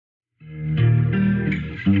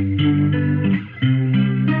Welcome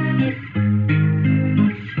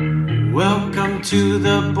to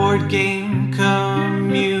the Board Game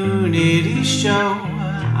Community Show.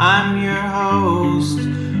 I'm your host,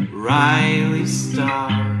 Riley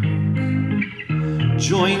Stark.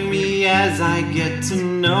 Join me as I get to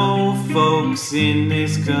know folks in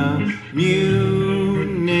this community.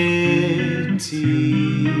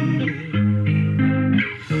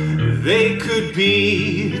 They could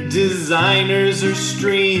be designers or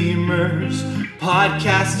streamers,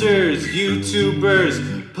 podcasters,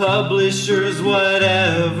 YouTubers, publishers,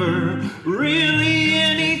 whatever. Really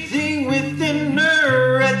anything with an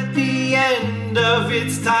 "er" at the end of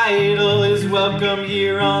its title is welcome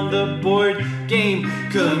here on the Board Game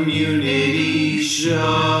Community Show.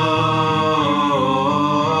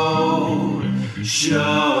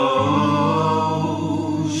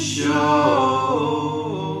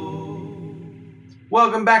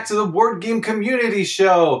 Welcome back to the Board Game Community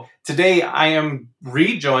Show. Today I am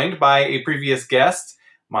rejoined by a previous guest,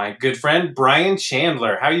 my good friend Brian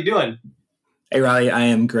Chandler. How are you doing? Hey, Riley. I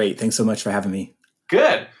am great. Thanks so much for having me.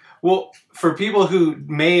 Good. Well, for people who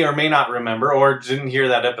may or may not remember or didn't hear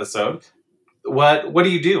that episode, what do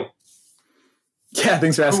you do? Yeah,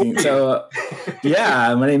 thanks for asking. So,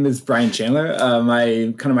 my name is Brian Chandler.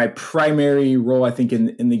 My primary role, I think,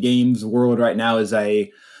 in the games world right now is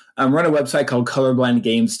I run a website called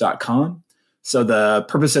colorblindgames.com. So the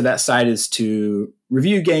purpose of that site is to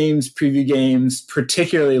review games, preview games,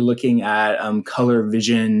 particularly looking at color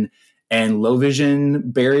vision and low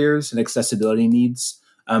vision barriers and accessibility needs.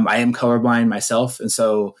 I am colorblind myself, and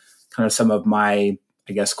so kind of some of my,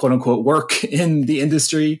 I guess, quote unquote, work in the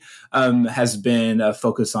industry has been a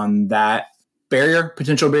focus on that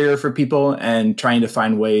potential barrier for people and trying to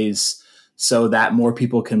find ways so that more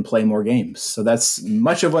people can play more games. So that's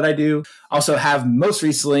much of what I do. Also have most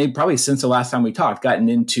recently, probably since the last time we talked, gotten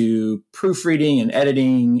into proofreading and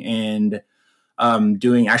editing and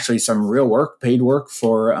doing actually some real work, paid work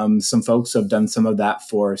for some folks who have done some of that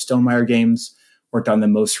for Stonemaier Games. Worked on the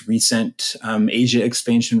most recent Asia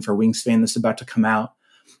expansion for Wingspan that's about to come out.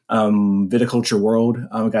 Viticulture World,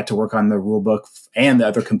 got to work on the rulebook and the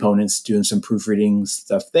other components, doing some proofreading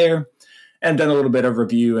stuff there. And done a little bit of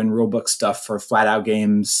review and rulebook stuff for Flat Out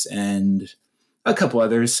Games and a couple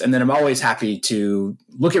others. And then I'm always happy to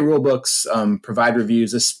look at rulebooks, provide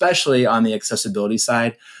reviews, especially on the accessibility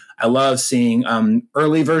side. I love seeing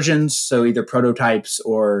early versions, so either prototypes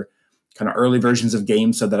or kind of early versions of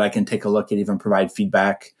games so that I can take a look and even provide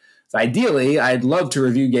feedback. So ideally, I'd love to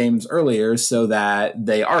review games earlier so that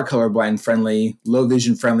they are colorblind friendly, low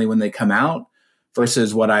vision friendly when they come out.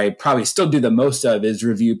 Versus what I probably still do the most of is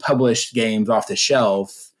review published games off the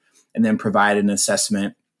shelf and then provide an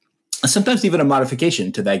assessment, sometimes even a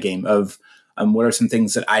modification to that game of what are some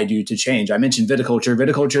things that I do to change. I mentioned Viticulture.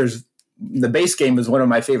 Viticulture's the base game is one of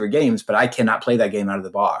my favorite games, but I cannot play that game out of the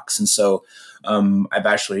box. And so I've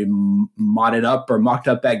actually modded up or mocked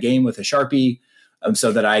up that game with a Sharpie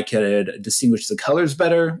so that I could distinguish the colors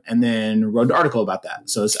better and then wrote an article about that.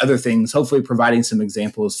 So it's other things, hopefully providing some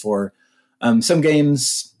examples for some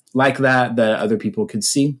games like that other people could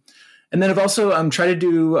see. And then I've also tried to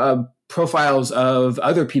do profiles of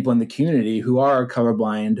other people in the community who are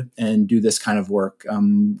colorblind and do this kind of work.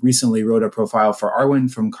 Recently wrote a profile for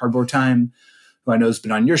Arwen from Cardboard Time, who I know has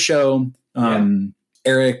been on your show,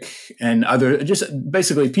 Eric, and other, just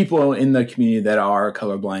basically people in the community that are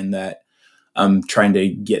colorblind that trying to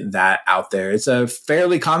get that out there. It's a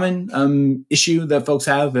fairly common issue that folks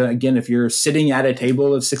have. Again, if you're sitting at a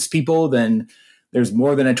table of 6 people, then there's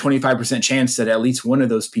more than a 25% chance that at least one of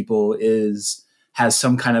those people has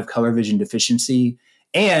some kind of color vision deficiency.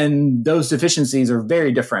 And those deficiencies are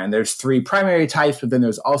very different. There's 3 primary types, but then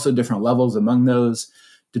there's also different levels among those,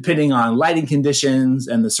 depending on lighting conditions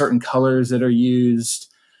and the certain colors that are used.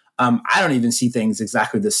 I don't even see things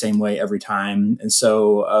exactly the same way every time. And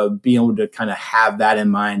so being able to kind of have that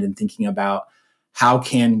in mind and thinking about how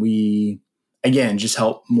can we, again, just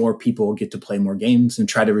help more people get to play more games and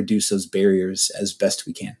try to reduce those barriers as best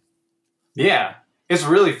we can. Yeah, it's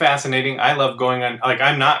really fascinating. I love going on,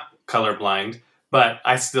 I'm not colorblind, but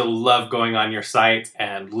I still love going on your site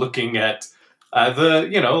and looking at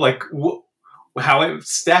how it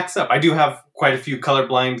stacks up. I do have quite a fefew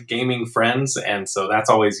colorblind gaming friends, and so that's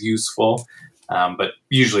always useful. But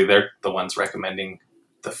usually they're the ones recommending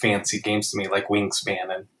the fancy games to me, like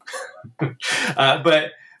Wingspan. And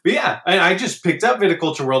but yeah, I just picked up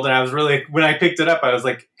Viticulture World, and I was really, when I picked it up, I was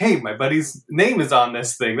like, hey, my buddy's name is on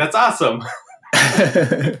this thing. That's awesome.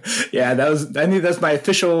 Yeah, I think that's my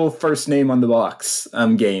official first name on the box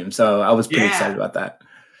game. So I was pretty excited about that.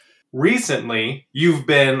 Recently, you've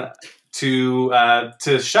been to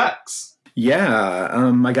SHUX. Yeah,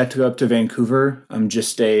 I got to go up to Vancouver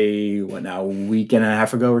just week and a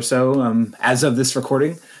half ago or so, as of this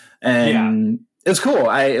recording. And it was cool.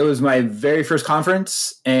 It was my very first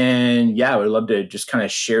conference, and I would love to just kind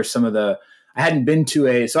of share some of I hadn't been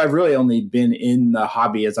to so I've really only been in the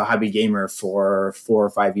hobby as a hobby gamer for 4 or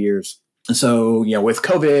 5 years. So, with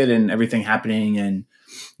COVID and everything happening, and,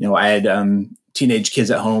 I had teenage kids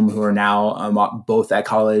at home who are now both at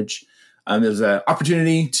college. It was an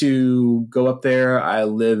opportunity to go up there. I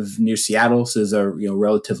live near Seattle, so it's a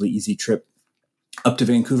relatively easy trip up to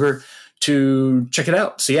Vancouver to check it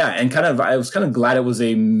out. So and I was kind of glad it was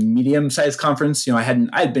a medium-sized conference. I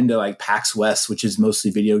had been to like PAX West, which is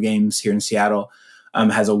mostly video games here in Seattle.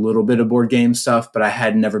 Has a little bit of board game stuff, but I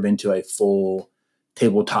had never been to a full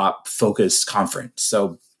tabletop focused conference.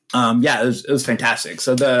 So it was fantastic.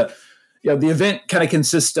 So the event kind of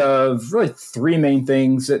consists of really 3 main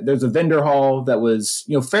things. There's a vendor hall that was,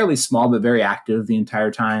 fairly small, but very active the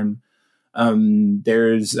entire time.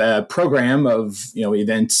 There's a program of,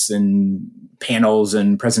 events and panels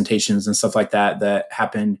and presentations and stuff like that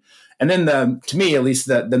happened. And then to me, at least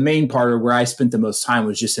the main part where I spent the most time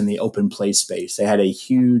was just in the open play space. They had a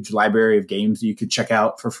huge library of games that you could check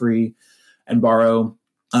out for free and borrow.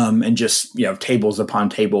 And just, tables upon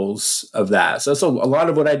tables of that. So that's a lot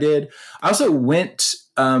of what I did. I also went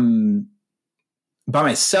by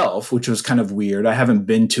myself, which was kind of weird. I haven't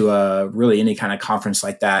been to really any kind of conference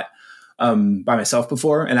like that by myself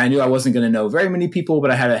before. And I knew I wasn't going to know very many people,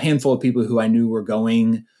 but I had a handful of people who I knew were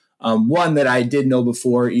going. One that I did know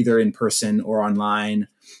before, either in person or online.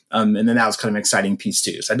 And then that was kind of an exciting piece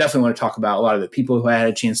too. So I definitely want to talk about a lot of the people who I had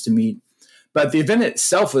a chance to meet. But the event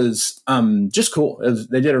itself was just cool.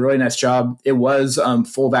 They did a really nice job. It was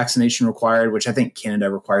full vaccination required, which I think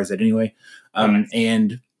Canada requires it anyway,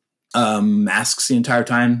 and masks the entire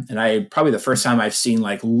time. And probably the first time I've seen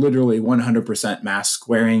like literally 100% mask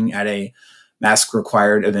wearing at a mask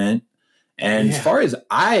required event. And as far as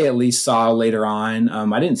I at least saw later on,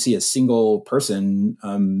 I didn't see a single person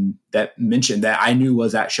that mentioned that I knew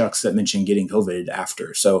was at SHUX that mentioned getting COVID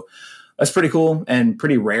after. So that's pretty cool and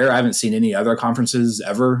pretty rare. I haven't seen any other conferences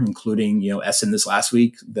ever, including, Essen this last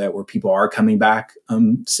week, where people are coming back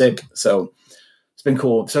sick. So it's been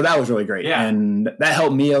cool. So that was really great. Yeah. And that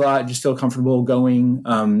helped me a lot, just feel comfortable going.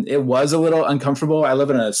 It was a little uncomfortable. I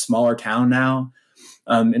live in a smaller town now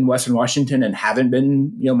in Western Washington and haven't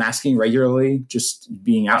been, masking regularly, just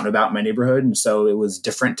being out and about in my neighborhood. And so it was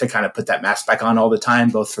different to kind of put that mask back on all the time,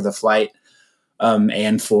 both for the flight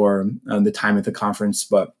and for the time at the conference.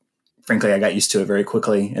 But frankly, I got used to it very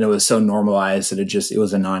quickly, and it was so normalized that it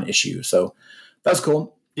was a non-issue. So that's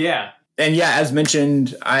cool. Yeah. And as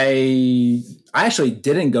mentioned, I actually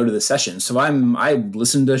didn't go to the session. So I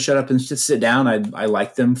listened to Shut Up and Just Sit Down. I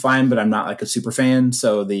like them fine, but I'm not like a super fan.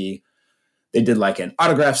 So they did like an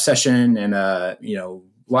autograph session and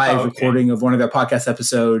live recording of one of their podcast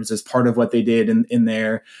episodes as part of what they did in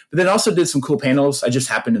there. But then also did some cool panels. I just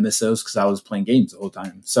happened to miss those because I was playing games the whole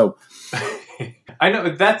time. So I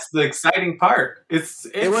know that's the exciting part. It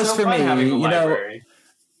was so for fun me, having a library.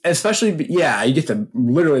 Especially, you get to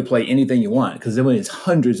literally play anything you want because there was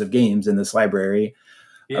hundreds of games in this library.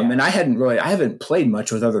 Yeah. And I haven't played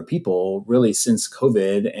much with other people really since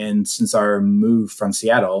COVID and since our move from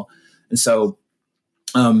Seattle. And so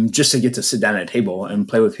just to get to sit down at a table and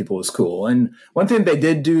play with people was cool. And one thing they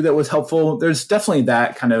did do that was helpful, there's definitely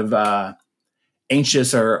that kind of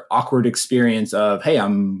anxious or awkward experience of, hey,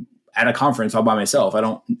 I'm at a conference all by myself. I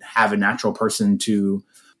don't have a natural person to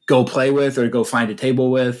go play with or go find a table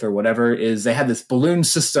with or whatever. Is they had this balloon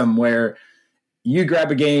system where you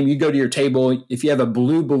grab a game, you go to your table. If you have a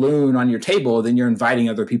blue balloon on your table, then you're inviting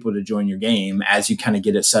other people to join your game as you kind of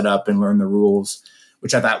get it set up and learn the rules,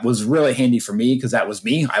 which I thought was really handy for me because that was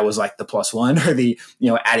me. I was like the +1 or the,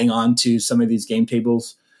 adding on to some of these game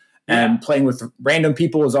tables. And playing with random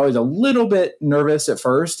people was always a little bit nervous at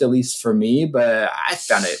first, at least for me, but I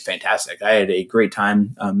found it fantastic. I had a great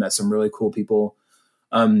time. Met some really cool people.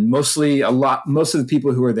 Most of the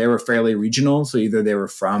people who were there were fairly regional. So either they were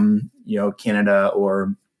from, Canada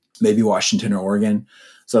or maybe Washington or Oregon.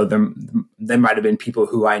 So there might've been people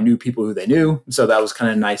who I knew, people who they knew. So that was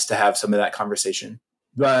kind of nice to have some of that conversation.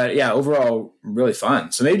 But overall, really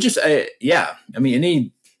fun. So maybe just,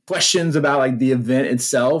 any questions about like the event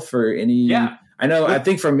itself or any, I know, I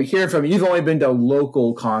think from hearing from you've only been to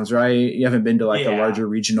local cons, right? You haven't been to like a larger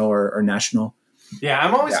regional or national. Yeah.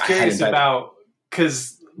 I'm always curious about,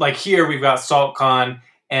 cause like here we've got SaltCon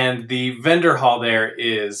and the vendor hall there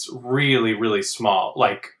is really, really small.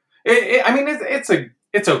 Like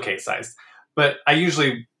it's okay sized, but I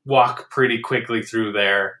usually walk pretty quickly through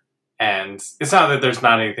there And it's not that there's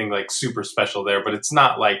not anything like super special there, but it's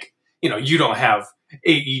not like, you don't have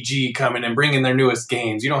AEG coming and bringing their newest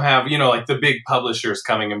games. You don't have, like the big publishers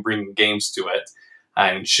coming and bringing games to it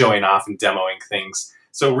and showing off and demoing things.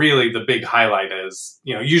 So really the big highlight is,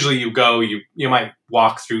 usually you go, you might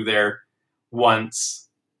walk through there once,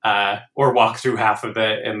 or walk through half of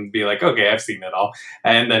it and be like, okay, I've seen it all.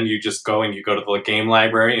 And then you just go and you go to the game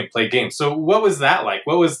library and play games. So what was that like?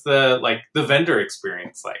 What was the vendor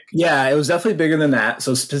experience like? Yeah, it was definitely bigger than that.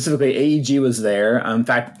 So specifically AEG was there. In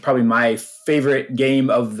fact, probably my favorite game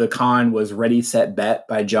of the con was Ready, Set, Bet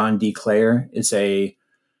by John D. Clare. It's a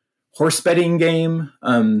horse betting game.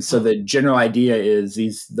 So the general idea is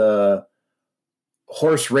the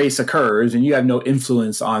horse race occurs and you have no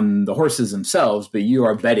influence on the horses themselves, but you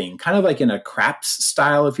are betting kind of like in a craps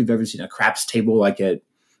style. If you've ever seen a craps table, like at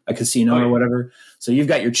a casino or whatever. So you've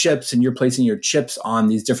got your chips and you're placing your chips on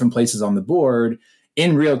these different places on the board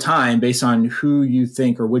in real time based on who you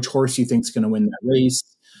think or which horse you think is going to win that race.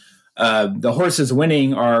 The horses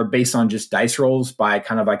winning are based on just dice rolls by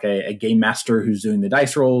kind of like a game master who's doing the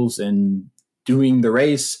dice rolls and doing the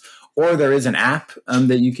race. Or there is an app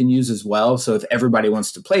that you can use as well. So if everybody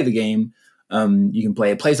wants to play the game, you can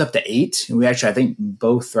play. It plays up to 8. And we actually, I think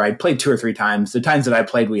I played 2 or 3 times. The times that I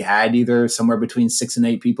played, we had either somewhere between 6 and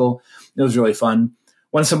 8 people. It was really fun.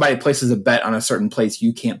 When somebody places a bet on a certain place,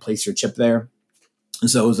 you can't place your chip there. And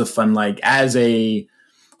so it was a fun, as a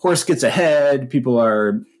horse gets ahead, people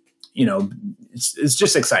are, it's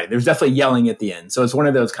just exciting. There's definitely yelling at the end. So it's one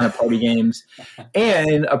of those kind of party games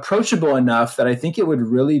and approachable enough that I think it would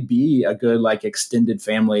really be a good, extended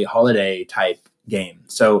family holiday type game.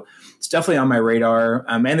 So it's definitely on my radar.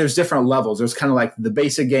 And there's different levels. There's kind of like the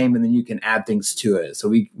basic game, and then you can add things to it. So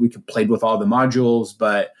we played with all the modules,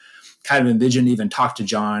 but kind of envisioned, even talked to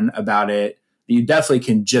John about it. You definitely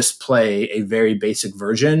can just play a very basic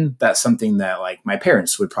version. That's something that my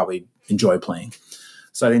parents would probably enjoy playing.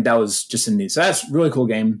 So I think that was just a neat. So that's a really cool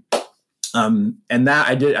game. And that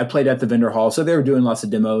I played at the vendor hall. So they were doing lots of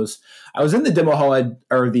demos. I was in the demo hall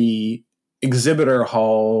or the exhibitor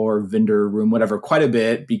hall or vendor room, whatever, quite a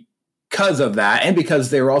bit because of that. And because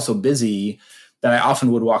they were also busy that I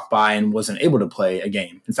often would walk by and wasn't able to play a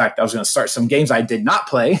game. In fact, I was going to start some games I did not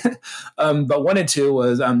play. But 1 and 2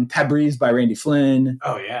 was Tabriz by Randy Flynn.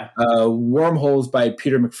 Oh, yeah. Wormholes by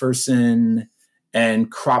Peter McPherson.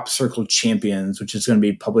 And Crop Circle Champions, which is going to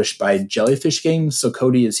be published by Jellyfish Games. So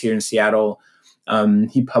Cody is here in Seattle.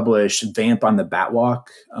 He published Vamp on the Batwalk,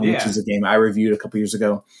 which is a game I reviewed a couple years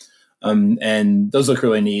ago. And those look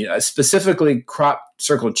really neat. Specifically, Crop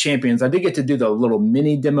Circle Champions, I did get to do the little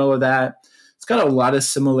mini demo of that. It's got a lot of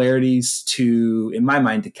similarities to, in my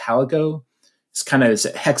mind, to Calico. It's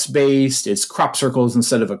hex-based. It's crop circles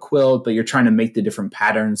instead of a quilt, but you're trying to make the different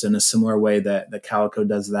patterns in a similar way that the Calico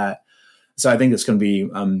does that. So I think it's going to be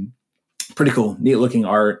pretty cool, neat looking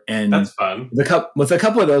art. And that's fun. With a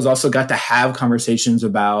couple of those, also got to have conversations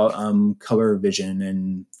about color vision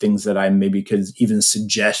and things that I maybe could even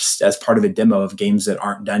suggest as part of a demo of games that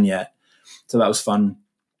aren't done yet. So that was fun.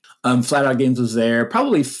 Flat Out Games was there.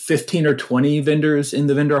 Probably 15 or 20 vendors in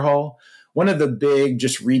the vendor hall. One of the big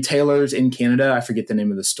just retailers in Canada, I forget the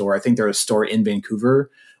name of the store. I think there was a store in Vancouver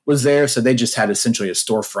was there. So they just had essentially a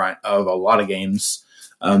storefront of a lot of games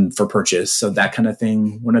for purchase. So that kind of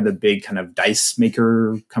thing. One of the big kind of dice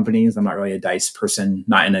maker companies. I'm not really a dice person,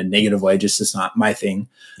 not in a negative way, just it's not my thing.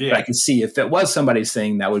 Yeah. But I could see if it was somebody's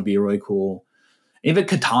thing, that would be really cool. Even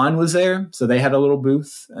Catan was there. So they had a little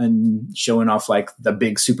booth and showing off the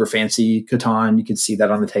big, super fancy Catan. You could see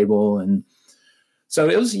that on the table. And so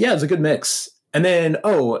it was a good mix. And then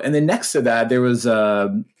next to that, there was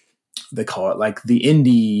they call it the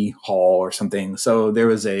indie hall or something. So there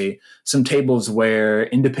was some tables where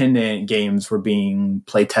independent games were being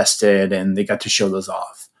play tested and they got to show those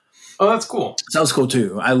off. Oh, that's cool. So that was cool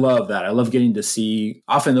too. I love that. I love getting to see,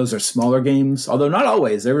 often those are smaller games, although not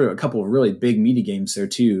always. There were a couple of really big meaty games there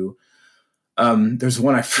too. There's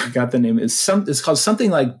one, I forgot the name. It's called something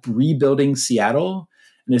like Rebuilding Seattle.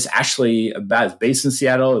 And it's actually it's based in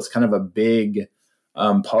Seattle. It's kind of a big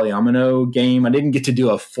polyomino game. I didn't get to do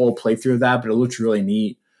a full playthrough of that, but it looked really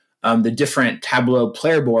neat. The different Tableau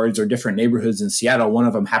player boards or different neighborhoods in Seattle. One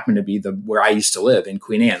of them happened to be where I used to live in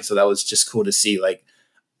Queen Anne. So that was just cool to see.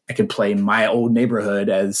 I could play my old neighborhood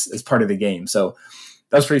as part of the game. So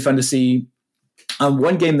that was pretty fun to see.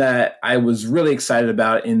 One game that I was really excited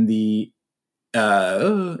about in the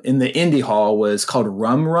indie hall was called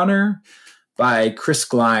Rum Runner by Chris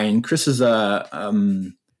Glein. Chris is a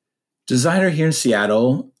designer here in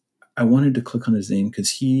Seattle. I wanted to click on his name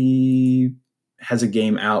because he has a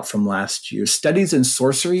game out from last year. Studies in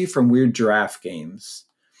Sorcery from Weird Giraffe Games.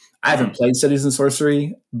 I haven't played Studies in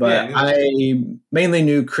Sorcery, but Yeah. I mainly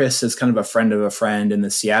knew Chris as kind of a friend of a friend in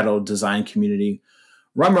the Seattle design community.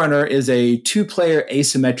 Rum Runner is a 2-player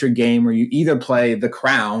asymmetric game where you either play the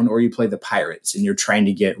Crown or you play the Pirates, and you're trying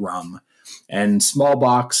to get rum. And small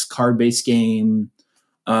box, card-based game,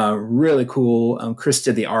 really cool. Chris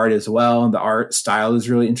did the art as well, and the art style is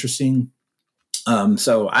really interesting.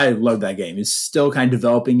 So I love that game. He's still kind of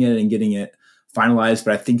developing it and getting it finalized,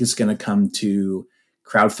 but I think it's going to come to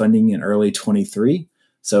crowdfunding in early 23.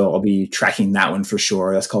 So I'll be tracking that one for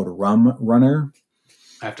sure. That's called Rum Runner.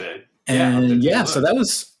 I have to. And so that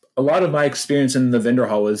was a lot of my experience in the vendor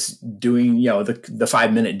hall, was doing, the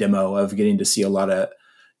 5-minute demo of getting to see a lot of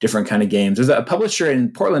different kind of games. There's a publisher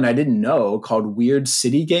in Portland I didn't know called Weird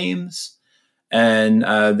City Games. And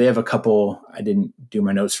they have a couple, I didn't do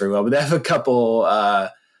my notes very well, but they have a couple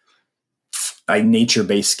like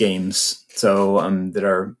nature-based games. So that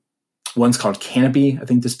are, one's called Canopy. I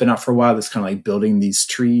think that's been out for a while. That's kind of like building these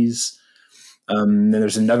trees. Then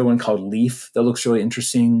there's another one called Leaf that looks really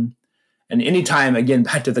interesting. And anytime, again,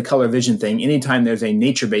 back to the color vision thing, anytime there's a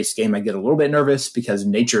nature-based game, I get a little bit nervous because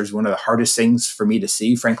nature is one of the hardest things for me to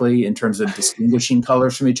see, frankly, in terms of distinguishing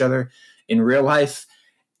colors from each other in real life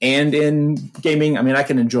and in gaming. I mean, I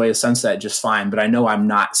can enjoy a sunset just fine, but I know I'm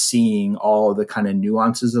not seeing all the kind of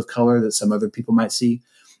nuances of color that some other people might see.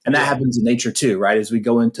 And that happens in nature too, right? As we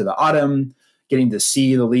go into the autumn, getting to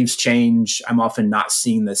see the leaves change, I'm often not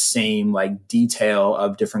seeing the same like detail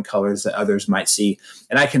of different colors that others might see.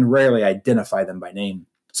 And I can rarely identify them by name.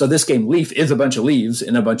 So this game Leaf is a bunch of leaves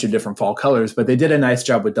in a bunch of different fall colors, but they did a nice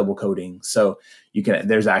job with double coding. So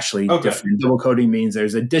there's actually different double coding means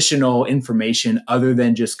there's additional information other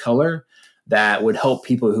than just color that would help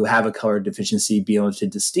people who have a color deficiency be able to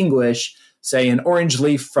distinguish, say, an orange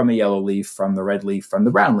leaf from a yellow leaf, from the red leaf, from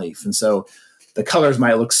the brown leaf. And so the colors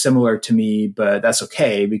might look similar to me, but that's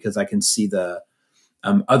okay because I can see the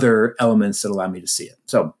other elements that allow me to see it.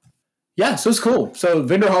 So so it's cool. So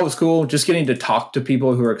Vendor Hall was cool. Just getting to talk to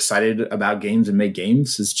people who are excited about games and make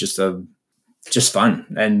games is just fun.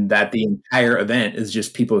 And that the entire event is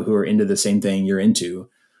just people who are into the same thing you're into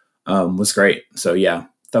was great. So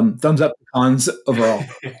thumbs up to cons overall.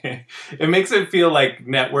 It makes it feel like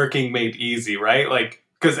networking made easy, right? Like,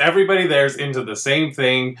 because everybody there's into the same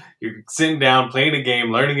thing. You're sitting down, playing a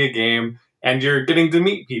game, learning a game, and you're getting to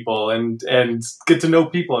meet people and get to know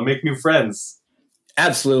people and make new friends.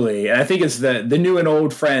 Absolutely. And I think it's the new and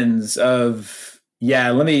old friends of,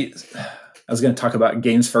 I was going to talk about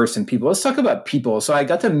games first and people. Let's talk about people. So I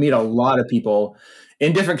got to meet a lot of people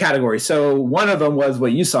in different categories. So one of them was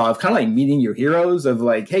what you saw of kind of like meeting your heroes of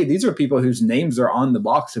like, hey, these are people whose names are on the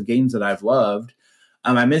box of games that I've loved.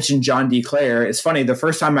 I mentioned John D. Clare. It's funny. The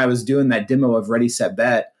first time I was doing that demo of Ready, Set,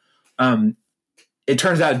 Bet, it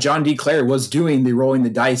turns out John D. Clare was doing the rolling the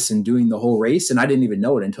dice and doing the whole race. And I didn't even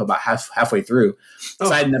know it until about halfway through.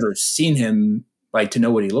 So I had never seen him like to know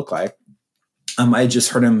what he looked like. I just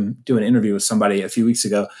heard him do an interview with somebody a few weeks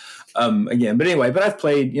ago again. But anyway, I've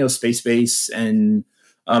played, Space Base and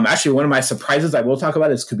actually one of my surprises I will talk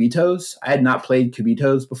about is Cubitos. I had not played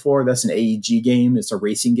Cubitos before. That's an AEG game. It's a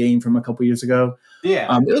racing game from a couple years ago.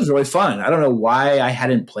 Yeah. It was really fun. I don't know why I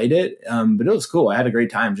hadn't played it, but it was cool. I had a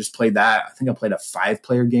great time. Just played that. I think I played a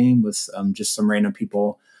 5-player game with just some random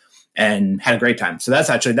people and had a great time. So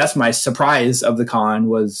that's my surprise of the con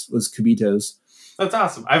was Cubitos. That's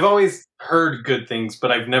awesome. I've always heard good things,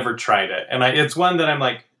 but I've never tried it. And it's one that I'm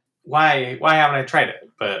like, why haven't I tried it?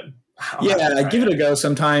 But give it a go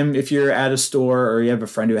sometime. If you're at a store or you have a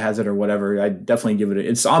friend who has it or whatever, I definitely give it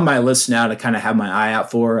it's on my list now to kind of have my eye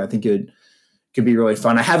out for. I think it could be really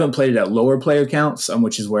fun. I haven't played it at lower player counts,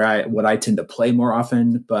 which is where I tend to play more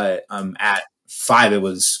often. But at 5, it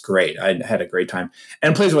was great. I had a great time.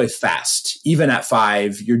 And it plays really fast. Even at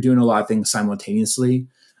 5, you're doing a lot of things simultaneously.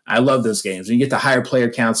 I love those games. When you get to higher player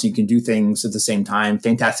counts, you can do things at the same time.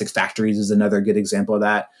 Fantastic Factories is another good example of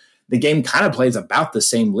that. The game kind of plays about the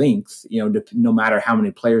same length, no matter how many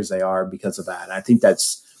players they are because of that. And I think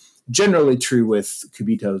that's generally true with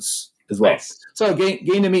Cubitos as well. Nice. So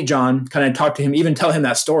getting to meet John, kind of talk to him, even tell him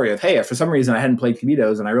that story of, hey, for some reason I hadn't played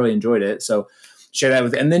Cubitos and I really enjoyed it. So share that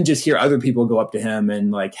with, and then just hear other people go up to him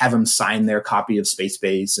and like have him sign their copy of Space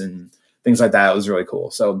Base and things like that. It was really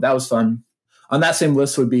cool. So that was fun. On that same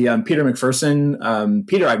list would be Peter McPherson.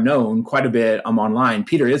 Peter I've known quite a bit online.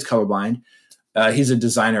 Peter is colorblind. He's a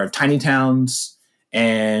designer of Tiny Towns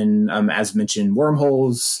and, as mentioned,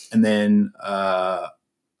 Wormholes. And then, a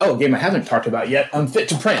game I haven't talked about yet, Fit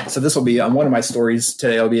to Print. So this will be on one of my stories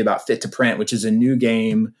today. It'll be about Fit to Print, which is a new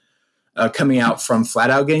game coming out from Flat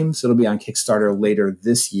Out Games. It'll be on Kickstarter later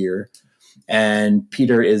this year. and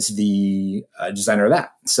Peter is the designer of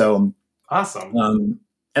that. So awesome.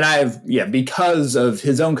 And because of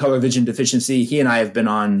his own color vision deficiency, he and I have been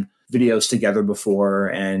on videos together before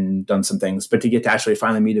and done some things, but to get to actually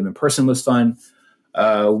finally meet him in person was fun.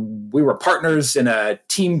 We were partners in a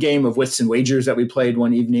team game of wits and wagers that we played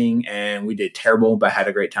one evening, and we did terrible, but had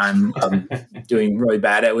a great time doing really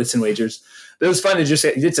bad at wits and wagers. But it was fun to just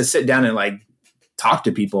get to sit down and like talk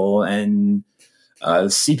to people and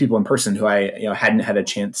see people in person who I hadn't had a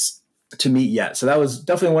chance to meet yet. So that was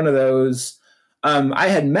definitely one of those. I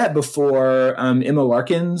had met before Emma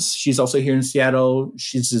Larkins. She's also here in Seattle.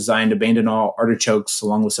 She's designed Abandon All Artichokes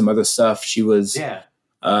along with some other stuff. She did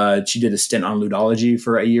a stint on Ludology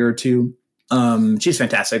for a year or two. She's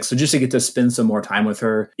fantastic. So just to get to spend some more time with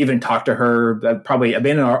her, even talk to her, probably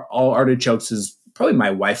Abandon All Artichokes is probably my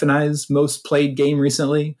wife and I's most played game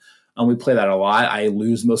recently. We play that a lot. I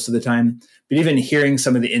lose most of the time. But even hearing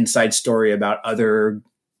some of the inside story about other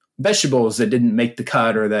vegetables that didn't make the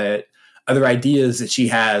cut or that other ideas that she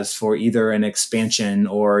has for either an expansion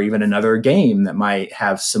or even another game that might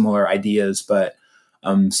have similar ideas, but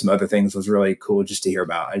some other things was really cool just to hear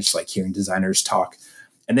about. I just like hearing designers talk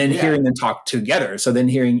and then hearing them talk together. So then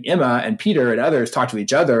hearing Emma and Peter and others talk to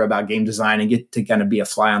each other about game design and get to kind of be a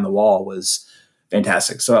fly on the wall was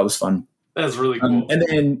fantastic. So that was fun. That's really cool. And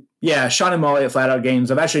then, Sean and Molly at Flat Out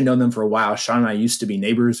Games, I've actually known them for a while. Sean and I used to be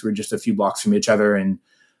neighbors. We were just a few blocks from each other and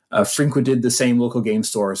frequented the same local game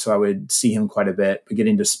store. So I would see him quite a bit, but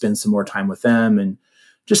getting to spend some more time with them and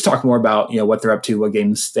just talk more about, what they're up to, what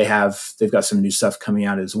games they have. They've got some new stuff coming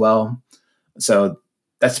out as well. So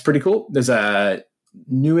that's pretty cool. There's a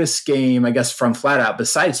newest game, I guess, from Flat Out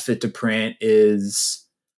besides Fit to Print is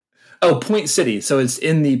Point City. So it's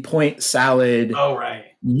in the Point Salad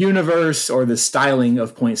universe or the styling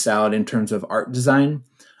of Point Salad in terms of art design.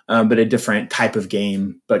 But a different type of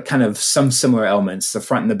game, but kind of some similar elements. The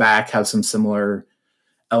front and the back have some similar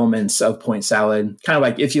elements of Point Salad. Kind of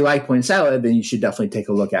like if you like Point Salad, then you should definitely take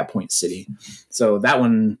a look at Point City. So that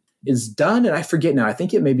one is done, and I forget now. I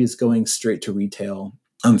think it maybe is going straight to retail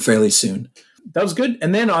fairly soon. That was good.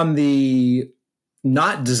 And then on the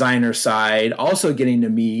not designer side, also getting to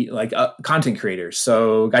meet like content creators.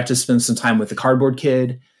 So got to spend some time with the Cardboard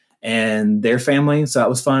Kid and their family. So that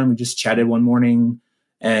was fun. We just chatted one morning.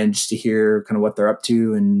 And just to hear kind of what they're up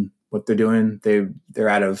to and what they're doing. They're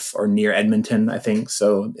out of or near Edmonton, I think.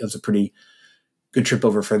 So it was a pretty good trip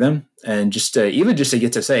over for them. And just to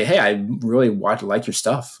get to say, hey, I really like your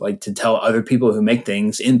stuff. Like to tell other people who make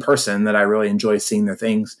things in person that I really enjoy seeing their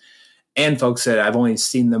things. And folks that I've only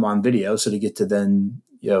seen them on video. So to get to then,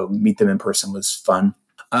 meet them in person was fun.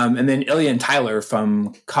 And then Ilya and Tyler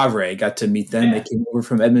from Kavre, got to meet them. Yeah. They came over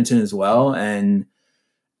from Edmonton as well. And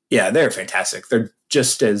yeah, they're fantastic. They're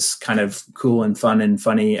just as kind of cool and fun and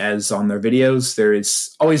funny as on their videos. There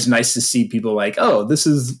is always nice to see people like, oh,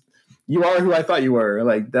 you are who I thought you were.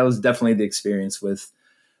 Like that was definitely the experience with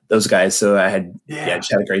those guys. So I had,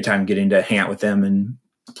 just had a great time getting to hang out with them and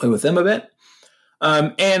play with them a bit.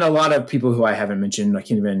 And a lot of people who I haven't mentioned. I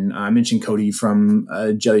can't even mention Cody from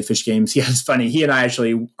Jellyfish Games. Yeah, it's funny. He and I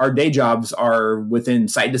actually, our day jobs are within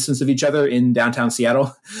sight distance of each other in downtown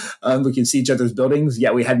Seattle. We can see each other's buildings.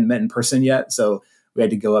 Yeah, we hadn't met in person yet. So we had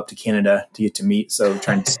to go up to Canada to get to meet. So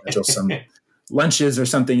trying to schedule some lunches or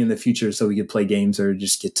something in the future so we could play games or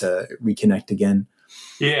just get to reconnect again.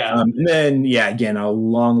 Yeah. And then, again, a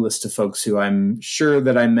long list of folks who I'm sure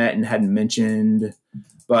that I met and hadn't mentioned.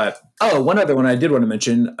 But, one other one I did want to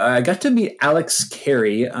mention, I got to meet Alex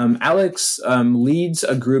Carey. Alex leads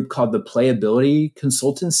a group called the Playability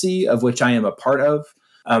Consultancy, of which I am a part of.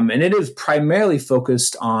 And it is primarily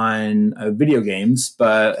focused on video games,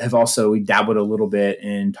 but we dabbled a little bit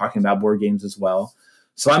in talking about board games as well.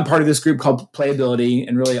 So I'm part of this group called Playability,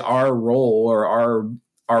 and really our role or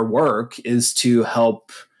our work is to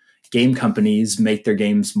help game companies make their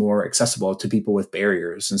games more accessible to people with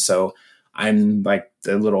barriers. And so I'm like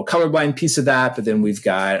the little colorblind piece of that, but then we've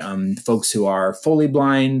got folks who are fully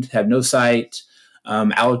blind, have no sight.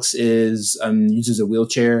 Alex uses a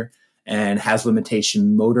wheelchair and has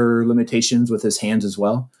motor limitations with his hands as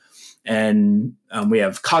well. And we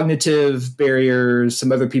have cognitive barriers,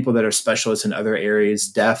 some other people that are specialists in other areas,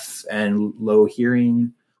 deaf and low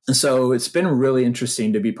hearing. And so it's been really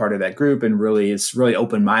interesting to be part of that group. And it's really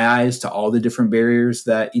opened my eyes to all the different barriers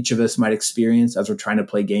that each of us might experience as we're trying to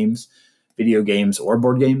play games, video games or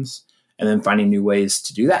board games, and then finding new ways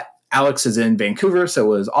to do that. Alex is in Vancouver, so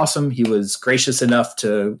it was awesome. He was gracious enough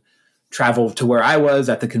to travel to where I was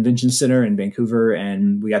at the convention center in Vancouver,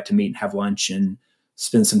 and we got to meet and have lunch and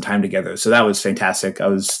spend some time together. So that was fantastic. I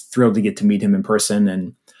was thrilled to get to meet him in person.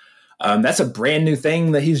 And That's a brand new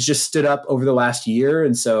thing that he's just stood up over the last year.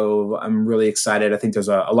 And so I'm really excited. I think there's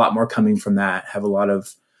a lot more coming from that. Have a lot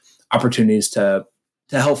of opportunities to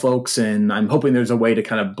help folks. And I'm hoping there's a way to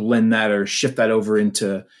kind of blend that or shift that over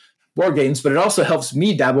into board games. But it also helps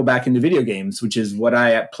me dabble back into video games, which is what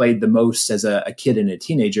I played the most as a kid and a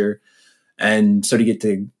teenager. And so to get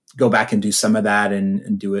to go back and do some of that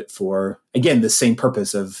and do it for, again, the same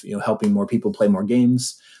purpose of, helping more people play more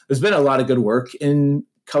games. There's been a lot of good work in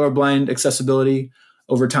colorblind accessibility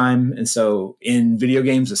over time. And so in video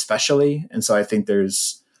games, especially. And so I think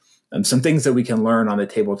there's some things that we can learn on the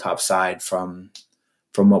tabletop side from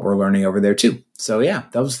what we're learning over there too. So yeah,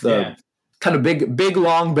 that was the kind of big,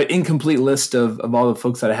 long, but incomplete list of all the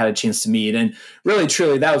folks that I had a chance to meet. And really,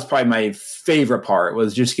 truly, that was probably my favorite part,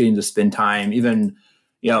 was just getting to spend time. Even,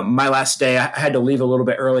 my last day, I had to leave a little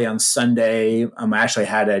bit early on Sunday. I actually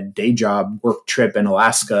had a day job work trip in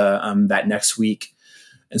Alaska that next week.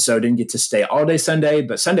 And so I didn't get to stay all day Sunday,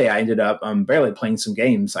 but Sunday I ended up barely playing some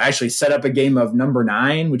games. I actually set up a game of Number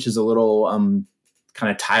 9, which is a little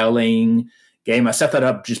kind of tiling game. I set that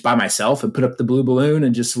up just by myself and put up the blue balloon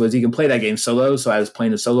and just was, you can play that game solo. So I was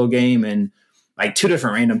playing a solo game, and like 2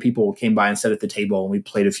 different random people came by and sat at the table, and we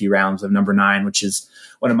played a few rounds of Number 9, which is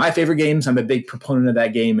one of my favorite games. I'm a big proponent of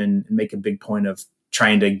that game and make a big point of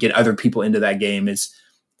trying to get other people into that game. It's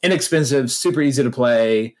inexpensive, super easy to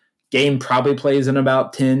play. Game probably plays in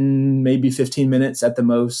about 10, maybe 15 minutes at the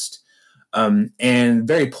most. And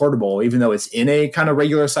very portable, even though it's in a kind of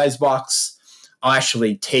regular size box. I'll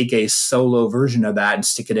actually take a solo version of that and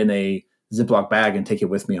stick it in a Ziploc bag and take it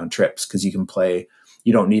with me on trips, because you can play,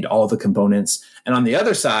 you don't need all the components. And on the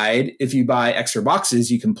other side, if you buy extra boxes,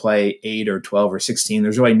 you can play 8 or 12 or 16.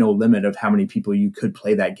 There's really no limit of how many people you could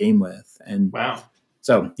play that game with. And wow.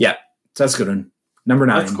 So yeah, so that's a good one. Number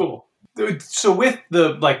 9. That's cool. So with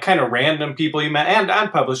the kind of random people you met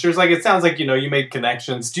and publishers, it sounds like, you made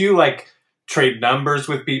connections. Do you trade numbers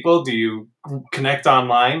with people? Do you connect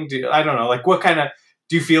online? I don't know, what kind of,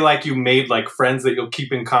 do you feel like you made friends that you'll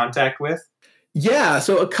keep in contact with? Yeah.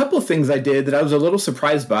 So a couple of things I did that I was a little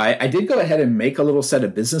surprised by. I did go ahead and make a little set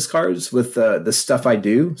of business cards with the stuff I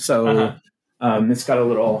do. So it's got a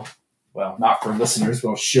little, well, not for listeners, but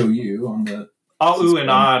I'll show you on the. I'll ooh and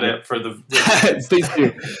ah it for the. Please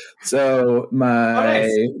do. So my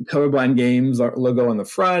Colorblind Games logo on the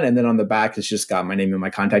front, and then on the back, it's just got my name and my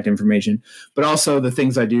contact information, but also the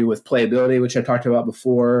things I do with playability, which I talked about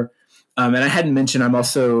before. And I hadn't mentioned, I'm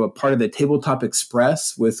also a part of the Tabletop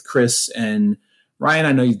Express with Chris and Ryan.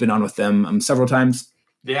 I know you've been on with them several times.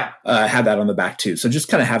 Yeah. I have that on the back too. So just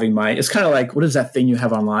kind of having it's kind of like, what is that thing you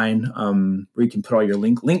have online where you can put all your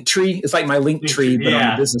link tree? It's like my link tree, but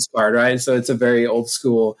on a business card, right? So it's a very old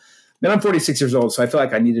school. Man, I'm 46 years old, so I feel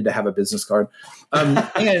like I needed to have a business card.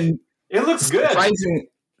 And it looks good.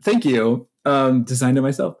 Thank you. Designed it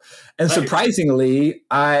myself. And nice. Surprisingly,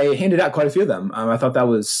 I handed out quite a few of them. I thought that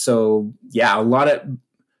was so, yeah, a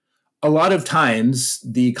lot of times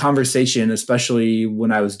the conversation, especially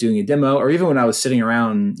when I was doing a demo or even when I was sitting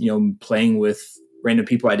around, playing with random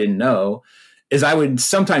people I didn't know, is I would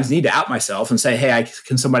sometimes need to out myself and say, hey,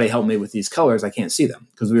 can somebody help me with these colors? I can't see them,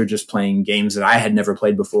 because we were just playing games that I had never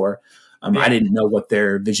played before. I didn't know what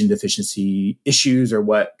their vision deficiency issues or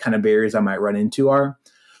what kind of barriers I might run into are.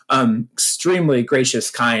 Extremely gracious,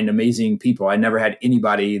 kind, amazing people. I never had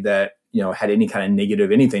anybody that, had any kind of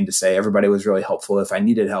negative anything to say. Everybody was really helpful if I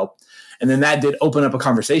needed help. And then that did open up a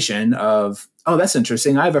conversation of, oh, that's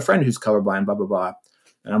interesting. I have a friend who's colorblind, blah, blah, blah.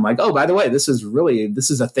 And I'm like, oh, by the way, this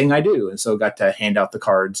is a thing I do. And so got to hand out the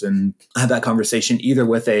cards and have that conversation either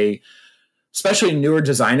with especially newer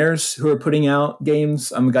designers who are putting out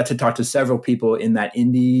games. Got to talk to several people in that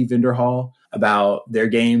indie vendor hall about their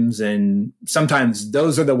games. And sometimes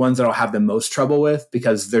those are the ones that I'll have the most trouble with,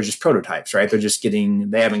 because they're just prototypes, right?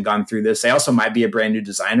 They haven't gone through this. They also might be a brand new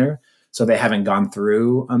designer, so they haven't gone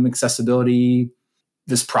through accessibility,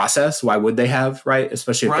 this process. Why would they have, right?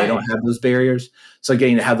 Especially if they don't have those barriers. So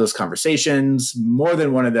getting to have those conversations, more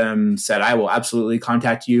than one of them said, I will absolutely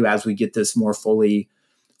contact you as we get this more fully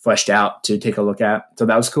fleshed out to take a look at. So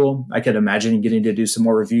that was cool. I could imagine getting to do some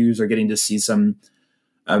more reviews or getting to see some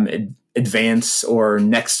advanced or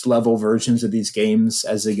next level versions of these games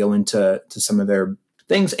as they go into some of their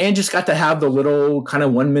things, and just got to have the little kind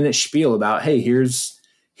of 1 minute spiel about, hey, here's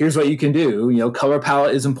what you can do. Color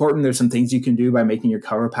palette is important. There's some things you can do by making your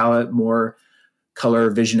color palette more color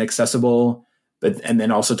vision accessible, and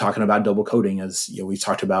then also talking about double coding, as we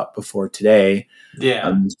talked about before today.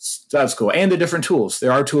 Yeah. So that's cool. And the different tools.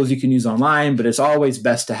 There are tools you can use online, but it's always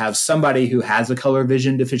best to have somebody who has a color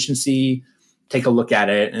vision deficiency take a look at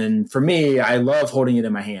it. And for me, I love holding it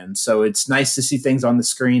in my hand. So it's nice to see things on the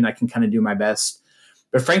screen. I can kind of do my best.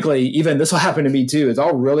 But frankly, even this will happen to me too, is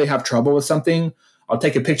I'll really have trouble with something. I'll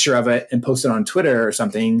take a picture of it and post it on Twitter or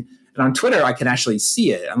something. And on Twitter, I can actually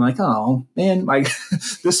see it. I'm like, oh man,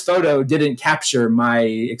 this photo didn't capture my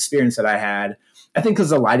experience that I had. I think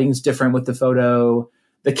because the lighting's different with the photo.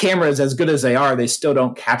 The cameras, as good as they are, they still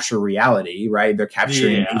don't capture reality, right? They're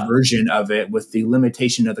capturing a version of it with the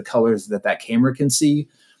limitation of the colors that camera can see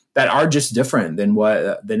that are just different than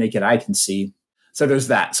what the naked eye can see. So there's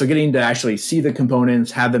that. So getting to actually see the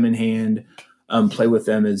components, have them in hand, play with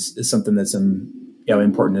them is something that's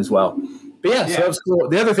important as well. But yeah, so that's cool.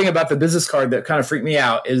 The other thing about the business card that kind of freaked me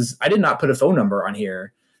out is I did not put a phone number on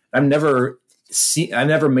here. I never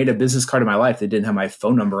made a business card in my life that didn't have my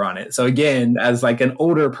phone number on it. So again, as like an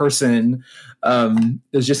older person,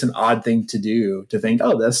 it's just an odd thing to do, to think,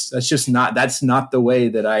 oh, that's not the way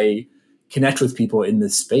that I connect with people in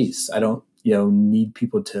this space. I don't, need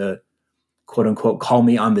people to quote unquote call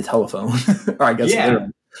me on the telephone, or I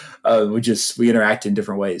guess we interact in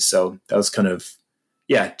different ways. So that was kind of,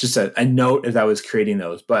 just a note as I was creating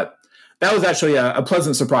those. But that was actually a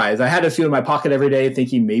pleasant surprise. I had a few in my pocket every day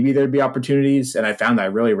thinking maybe there'd be opportunities, and I found that I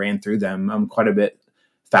really ran through them quite a bit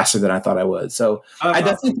faster than I thought I would. So I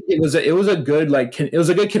definitely think it was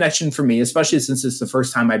a good connection for me, especially since it's the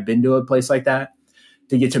first time I've been to a place like that,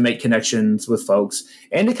 to get to make connections with folks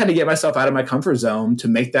and to kind of get myself out of my comfort zone, to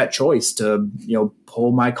make that choice to,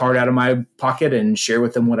 pull my card out of my pocket and share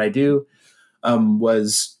with them what I do,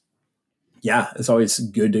 it's always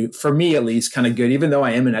good for me, at least, kind of good. Even though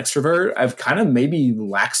I am an extrovert, I've kind of maybe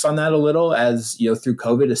laxed on that a little as, through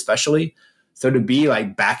COVID, especially. So to be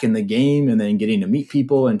like back in the game and then getting to meet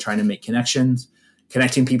people and trying to make connections,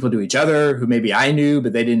 connecting people to each other who maybe I knew,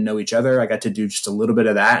 but they didn't know each other. I got to do just a little bit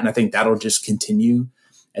of that. And I think that'll just continue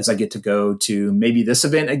as I get to go to maybe this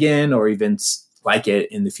event again or events like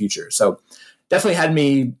it in the future. So definitely had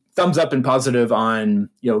me thumbs up and positive on,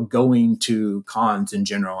 going to cons in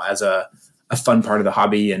general as a fun part of the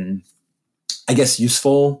hobby, and I guess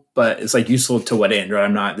useful, but it's like useful to what end,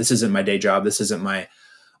 right? This isn't my day job. This isn't my,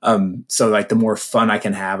 so like the more fun I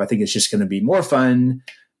can have, I think it's just going to be more fun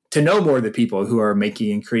to know more of the people who are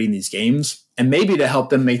making and creating these games, and maybe to help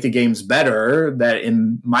them make the games better. That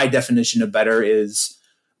in my definition of better is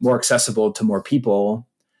more accessible to more people,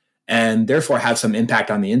 and therefore have some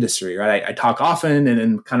impact on the industry, right? I talk often, and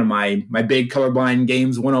in kind of my big Colorblind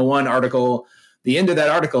Games 101 article, the end of that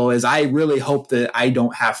article is I really hope that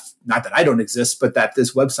not that I don't exist, but that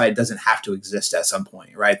this website doesn't have to exist at some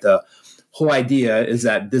point, right? The whole idea is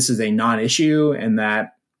that this is a non-issue, and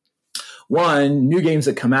that one, new games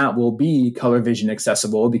that come out will be color vision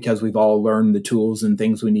accessible because we've all learned the tools and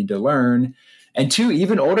things we need to learn. And two,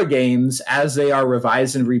 even older games, as they are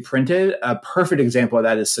revised and reprinted, a perfect example of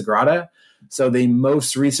that is Sagrada. So the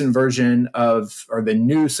most recent version or the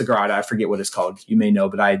new Sagrada, I forget what it's called. You may know,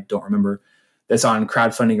 but I don't remember. That's on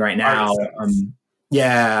crowdfunding right now.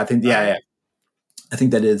 I think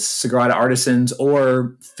that is Sagrada Artisans,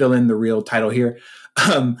 or fill in the real title here.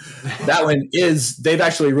 That one they've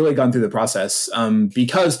actually really gone through the process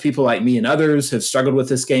because people like me and others have struggled with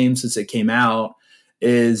this game since it came out.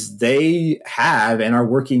 Is they have and are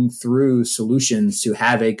working through solutions to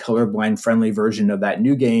have a colorblind friendly version of that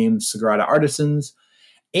new game, Sagrada Artisans.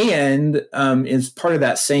 And as part of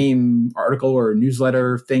that same article or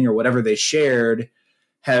newsletter thing or whatever they shared,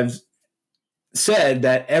 have said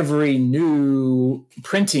that every new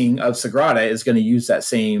printing of Sagrada is going to use that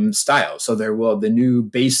same style. So the new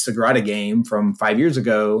base Sagrada game from 5 years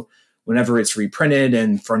ago, whenever it's reprinted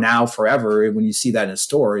and for now, forever, when you see that in a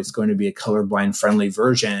store, it's going to be a colorblind friendly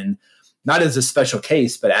version, not as a special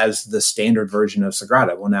case, but as the standard version of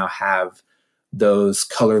Sagrada will now have those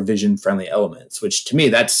color vision friendly elements, which to me,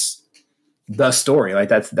 that's the story. Like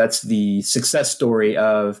that's the success story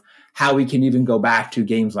of how we can even go back to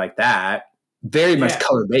games like that, very much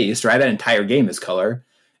color based, right? That entire game is color,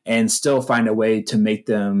 and still find a way to make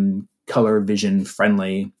them color vision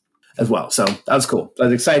friendly as well. So that was cool. I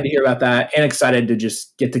was excited to hear about that, and excited to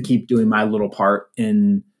just get to keep doing my little part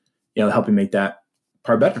in, helping make that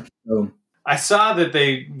part better. So I saw that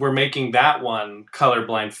they were making that one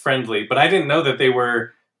colorblind friendly, but I didn't know that they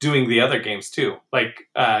were doing the other games too.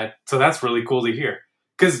 So that's really cool to hear.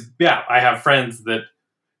 Because, I have friends that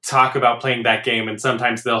talk about playing that game, and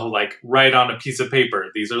sometimes they'll write on a piece of paper,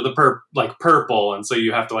 these are the purple, and so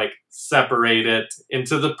you have to separate it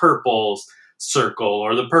into the purple circle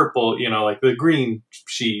or the purple, the green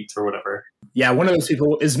sheet or whatever. Yeah, one of those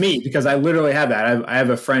people is me because I literally have that. I have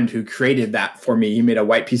a friend who created that for me. He made a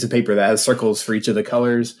white piece of paper that has circles for each of the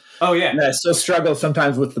colors. Oh, yeah. And I still struggle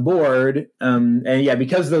sometimes with the board. And yeah,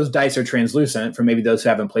 because those dice are translucent, for maybe those who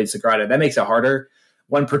haven't played Sagrada, that makes it harder.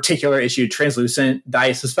 One particular issue, translucent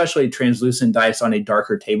dice, especially translucent dice on a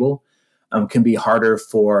darker table, can be harder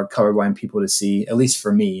for colorblind people to see. At least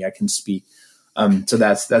for me, I can speak. So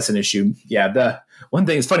that's an issue. Yeah, the one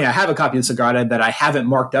thing is funny. I have a copy of Sagrada that I haven't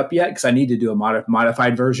marked up yet because I need to do a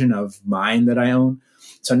modified version of mine that I own.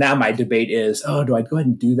 So now my debate is, do I go ahead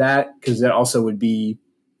and do that? Because that also would be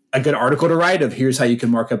a good article to write of here's how you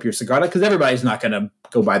can mark up your Sagrada, because everybody's not going to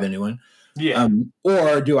go buy the new one. Yeah.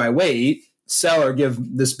 Or do I wait, sell or give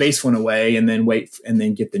this base one away and then wait and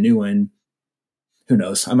then get the new one? Who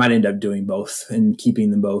knows? I might end up doing both, and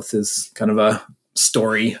keeping them both is kind of a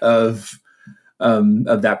story of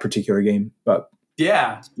that particular game. But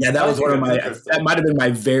yeah, that was one of my, that might've been my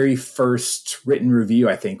very first written review,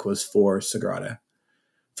 I think, was for Sagrada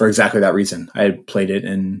for exactly that reason. I had played it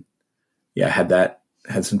and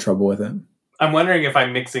had some trouble with it. I'm wondering if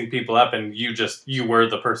I'm mixing people up and you were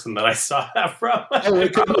the person that I saw that from. Oh,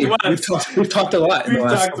 it could be. We've talked a lot in the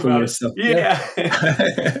last couple of years. So, yeah.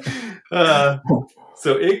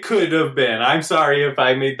 So it could have been. I'm sorry if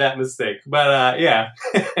I made that mistake. But yeah.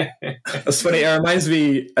 That's funny. It reminds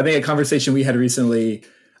me, I think, a conversation we had recently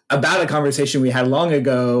about a conversation we had long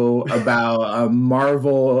ago about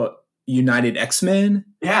Marvel United X-Men.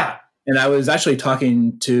 Yeah. And I was actually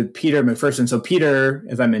talking to Peter McPherson. So Peter,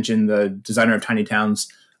 as I mentioned, the designer of Tiny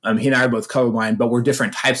Towns, he and I are both colorblind, but we're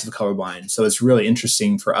different types of colorblind. So it's really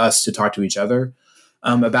interesting for us to talk to each other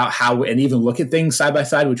about how, and even look at things side by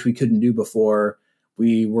side, which we couldn't do before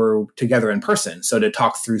we were together in person. So to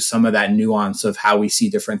talk through some of that nuance of how we see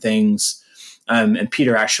different things. And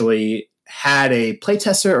Peter actually had a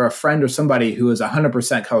playtester or a friend or somebody who is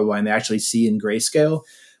 100% colorblind. They actually see in grayscale,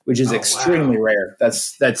 which is extremely rare.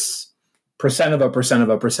 That's percent of a percent of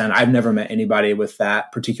a percent. I've never met anybody with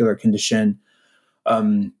that particular condition.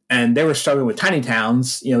 And they were struggling with Tiny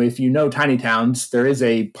Towns. You know, if you know Tiny Towns, there is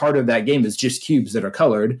a part of that game is just cubes that are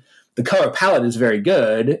colored. The color palette is very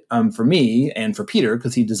good for me and for Peter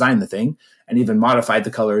because he designed the thing and even modified the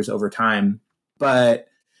colors over time. But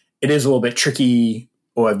it is a little bit tricky,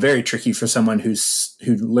 or very tricky, for someone who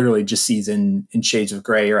literally just sees in shades of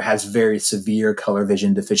gray or has very severe color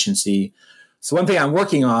vision deficiency. So one thing I'm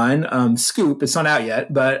working on, Scoop, it's not out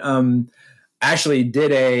yet, but actually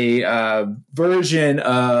did a version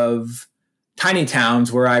of Tiny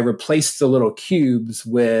Towns where I replaced the little cubes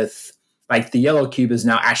with, like, the yellow cube is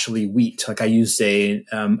now actually wheat. Like I used a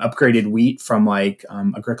upgraded wheat from like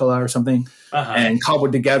Agricola or something, and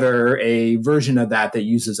cobbled together a version of that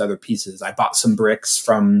uses other pieces. I bought some bricks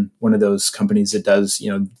from one of those companies that does,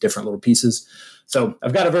 different little pieces. So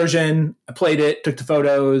I've got a version. I played it, took the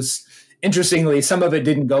photos. Interestingly, some of it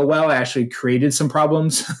didn't go well. I actually created some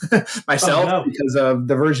problems myself because of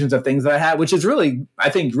the versions of things that I had, which is really,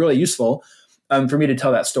 I think, really useful for me to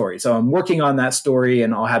tell that story. So I'm working on that story,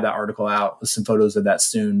 and I'll have that article out with some photos of that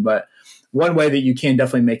soon. But one way that you can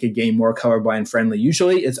definitely make a game more colorblind friendly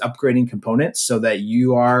usually is upgrading components so that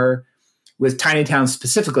you are, with Tiny Town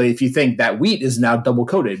specifically, if you think that wheat is now double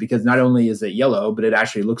coated, because not only is it yellow, but it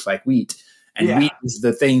actually looks like wheat. And wheat is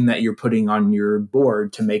the thing that you're putting on your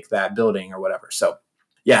board to make that building or whatever. So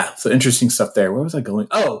so interesting stuff there. Where was I going?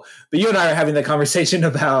 Oh, but you and I are having the conversation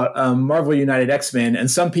about Marvel United X-Men,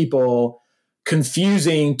 and some people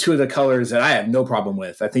confusing two of the colors that I have no problem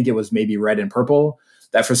with. I think it was maybe red and purple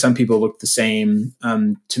that for some people look the same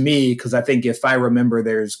to me, because I think if I remember,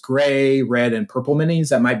 there's gray, red, and purple minis.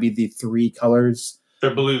 That might be the three colors.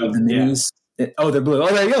 They're blue. Of the minis. Oh, they're blue.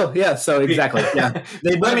 Oh, there you go. Yeah, so exactly. Yeah.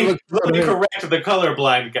 Let me correct the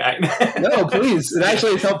colorblind guy. No, please. It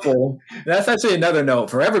actually is helpful. That's actually another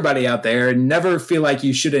note for everybody out there. Never feel like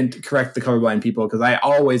you shouldn't correct the colorblind people, because I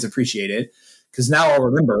always appreciate it. Because now I'll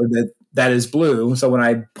remember that is blue. So when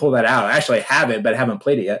I pull that out, I actually have it, but I haven't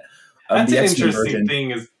played it yet. That's an interesting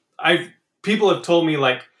thing. Is people have told me,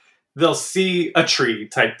 like, they'll see a tree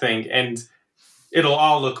type thing and it'll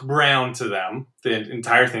all look brown to them. The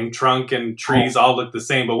entire thing, trunk and trees all look the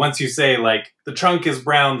same. But once you say, like, the trunk is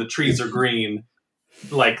brown, the trees are green,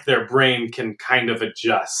 like, their brain can kind of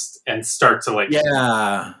adjust and start to, like,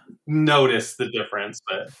 notice the difference.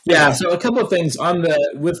 But so a couple of things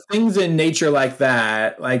with things in nature like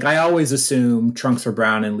that. Like, I always assume trunks are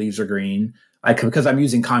brown and leaves are green, like, because I'm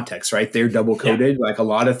using context, right? They're double coated. Like, a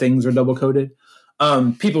lot of things are double coated.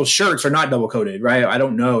 People's shirts are not double coated, right? I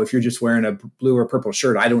don't know if you're just wearing a blue or purple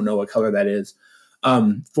shirt. I don't know what color that is.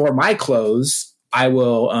 For my clothes, I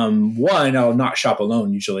will, I'll not shop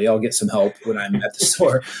alone. Usually I'll get some help when I'm at the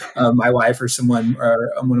store. My wife or someone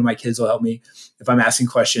or one of my kids will help me if I'm asking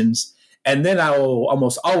questions. And then I will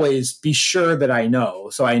almost always be sure that I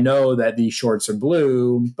know. So I know that these shorts are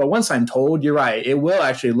blue, but once I'm told, you're right, it will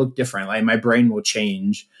actually look different. Like my brain will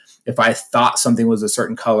change if I thought something was a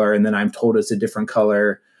certain color and then I'm told it's a different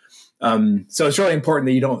color. So it's really important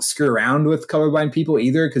that you don't screw around with colorblind people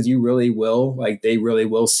either, because you really will, like they really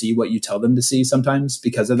will see what you tell them to see sometimes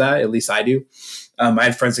because of that. At least I do. I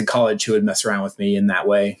had friends in college who would mess around with me in that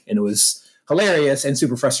way, and it was hilarious and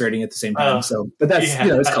super frustrating at the same time. But that's,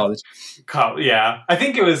 it's college. Yeah. I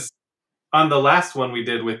think it was on the last one we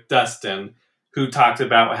did with Dustin, who talked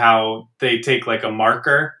about how they take like a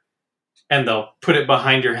marker and they'll put it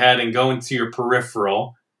behind your head and go into your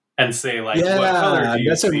peripheral and say like, what color do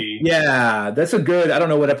you see? That's a good, I don't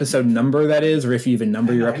know what episode number that is, or if you even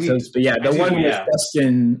number your episodes, but the one with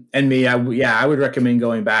Dustin and me, I would recommend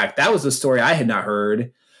going back. That was a story I had not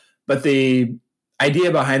heard, but the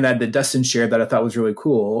idea behind that Dustin shared that I thought was really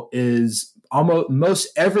cool is most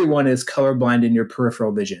everyone is colorblind in your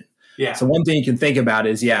peripheral vision. Yeah. So one thing you can think about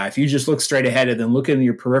is, if you just look straight ahead and then look into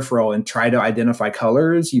your peripheral and try to identify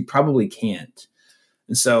colors, you probably can't.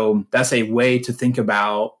 And so that's a way to think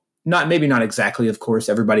about, maybe not exactly, of course,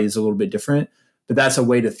 everybody is a little bit different, but that's a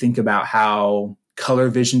way to think about how color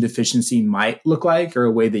vision deficiency might look like, or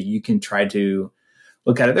a way that you can try to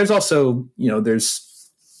look at it. There's also, there's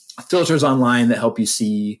filters online that help you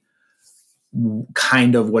see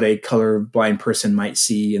kind of what a colorblind person might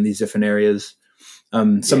see in these different areas.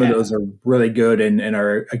 Some of those are really good and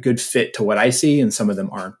are a good fit to what I see, and some of them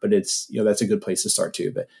aren't, but it's, that's a good place to start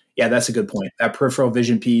too. But that's a good point. That peripheral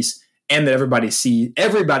vision piece, and that everybody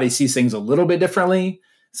sees things a little bit differently.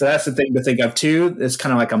 So that's the thing to think of too. It's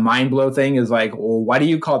kind of like a mind blow thing, is like, well, why do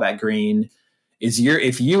you call that green? If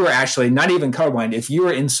you were actually not even colorblind, if you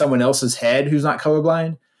were in someone else's head who's not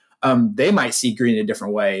colorblind, they might see green in a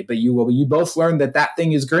different way, but you both learned that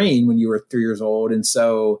thing is green when you were 3 years old. And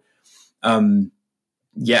so,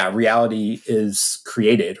 reality is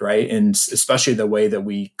created, right? And especially the way that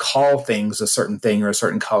we call things a certain thing or a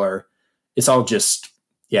certain color, it's all just,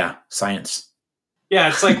 science. Yeah.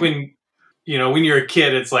 It's like when you're a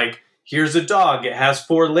kid, it's like, here's a dog. It has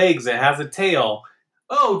 4 legs. It has a tail.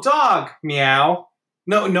 Oh, dog, meow.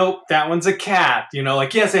 Nope, that one's a cat.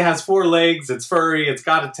 Yes, it has 4 legs, it's furry, it's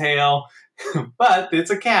got a tail, but it's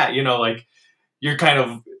a cat. Like you're kind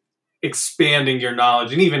of expanding your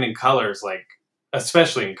knowledge, and even in colors, like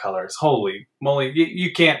especially in colors, holy moly,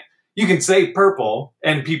 you can say purple,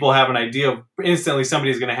 and people have an idea of instantly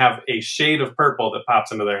somebody's going to have a shade of purple that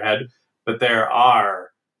pops into their head, but there are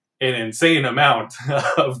an insane amount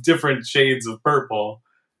of different shades of purple.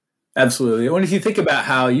 Absolutely. And if you think about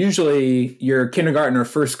how usually your kindergarten or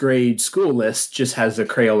first grade school list just has the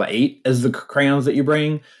Crayola 8 as the crayons that you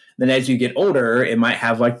bring, then as you get older, it might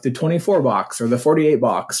have like the 24 box or the 48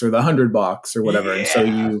 box or the 100 box or whatever. And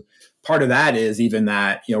so part of that is even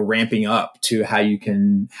that, ramping up to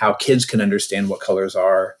how kids can understand what colors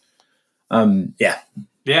are. Yeah.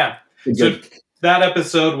 So that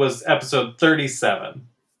episode was episode 37.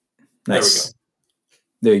 Nice.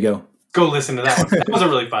 There you go. Go listen to that one. That was a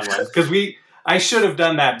really fun one, because I should have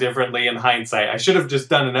done that differently in hindsight. I should have just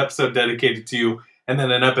done an episode dedicated to you, and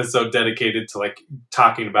then an episode dedicated to like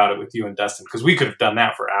talking about it with you and Dustin, because we could have done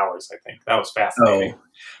that for hours. I think that was fascinating. Oh,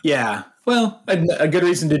 yeah. Well, a good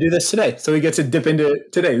reason to do this today. So we get to dip into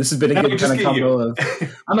today. This has been a good kind of combo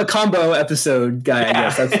I'm a combo episode guy, I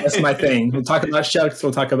guess. That's my thing. We'll talk about SHUX.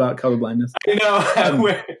 We'll talk about colorblindness. I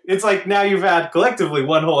know. It's like now you've had collectively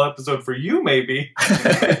one whole episode for you, maybe.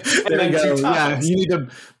 There you go. Yeah, you need to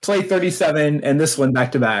play 37 and this one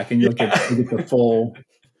back to back, and you'll get the full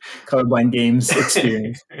colorblind games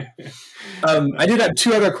experience. I did have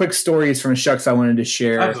 2 other quick stories from SHUX I wanted to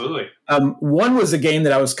share. Absolutely. One was a game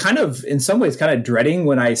that I was kind of, in some ways, kind of dreading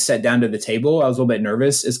when I sat down to the table. I was a little bit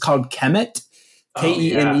nervous. It's called Kemet,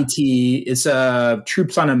 Kemet. It's a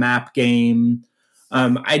troops on a map game.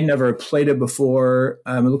 I'd never played it before.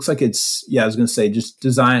 It looks like it's, I was going to say just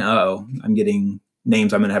design. I'm getting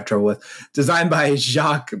names I'm going to have trouble with. Designed by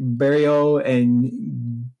Jacques Barriot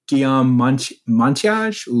and Guillaume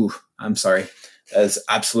Montiage. Ooh, I'm sorry. That's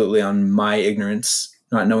absolutely on my ignorance,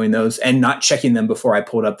 not knowing those and not checking them before I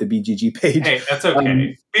pulled up the BGG page. Hey, that's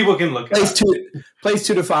okay. People can look at it. Plays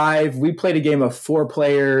 2 to 5. We played a game of 4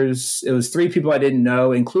 players. It was 3 people I didn't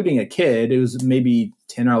know, including a kid. It was maybe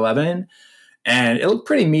 10 or 11. And it looked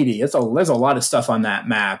pretty meaty. There's a lot of stuff on that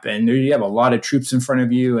map. And you have a lot of troops in front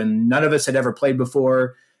of you. And none of us had ever played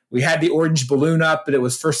before. we had the orange balloon up, but it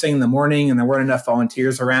was first thing in the morning and there weren't enough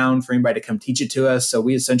volunteers around for anybody to come teach it to us. So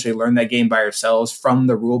we essentially learned that game by ourselves from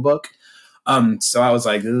the rule book. So I was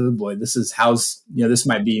like, oh boy, this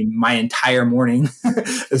might be my entire morning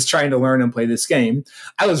is trying to learn and play this game.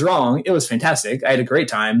 I was wrong. It was fantastic. I had a great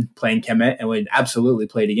time playing Kemet and would absolutely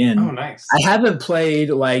play it again. Oh, nice. I haven't played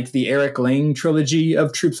like the Eric Lang trilogy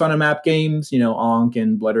of Troops on a Map games, Ankh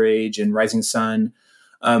and Blood Rage and Rising Sun.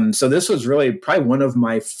 So this was really probably one of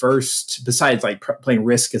my first, besides like playing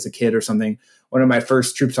Risk as a kid or something, one of my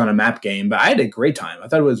first Troops on a Map game. But I had a great time. I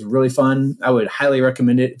thought it was really fun. I would highly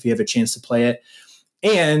recommend it if you have a chance to play it.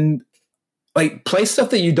 And like play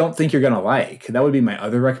stuff that you don't think you're going to like. That would be my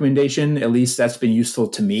other recommendation. At least that's been useful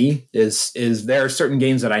to me is there are certain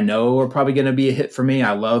games that I know are probably going to be a hit for me.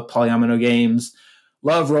 I love polyomino games.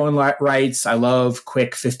 Love roll and rights. I love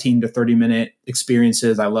quick 15 to 30 minute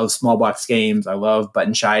experiences. I love small box games. I love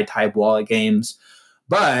button shy type wallet games.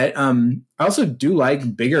 But I also do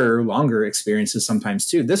like bigger, longer experiences sometimes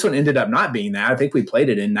too. This one ended up not being that. I think we played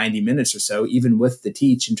it in 90 minutes or so, even with the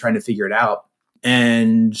teach and trying to figure it out.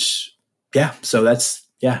 And yeah, so that's,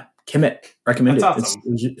 Kemet, recommended. That's awesome.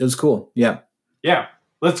 It was cool. Yeah. Yeah.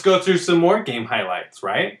 Let's go through some more game highlights,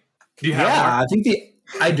 right? Do you have more?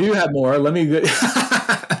 I do have more. Let me go.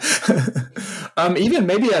 Even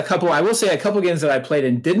maybe a couple. I will say a couple games that I played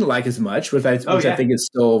and didn't like as much, which I think is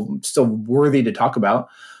still worthy to talk about.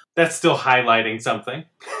 That's still highlighting something.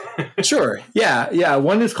 Sure. Yeah.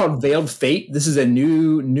 One is called Veiled Fate. This is a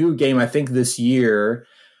new game, I think, this year.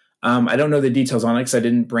 I don't know the details on it because I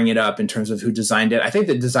didn't bring it up in terms of who designed it. I think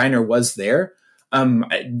the designer was there.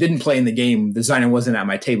 I didn't play in the game. The designer wasn't at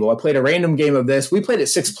my table. I played a random game of this. We played it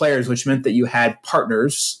 6 players, which meant that you had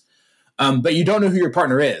partners, but you don't know who your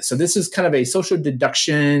partner is. So this is kind of a social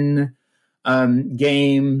deduction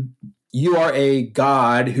game. You are a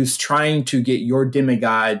god who's trying to get your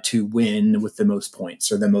demigod to win with the most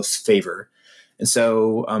points or the most favor. And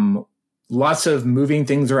so lots of moving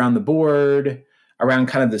things around the board, around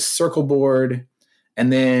kind of the circle board,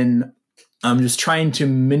 and then I'm just trying to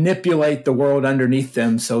manipulate the world underneath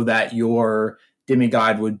them so that your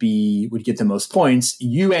demigod would get the most points.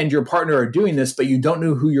 You and your partner are doing this, but you don't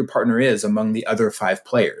know who your partner is among the other 5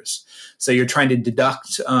 players. So you're trying to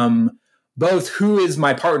deduct both who is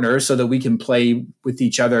my partner so that we can play with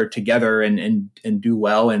each other together and do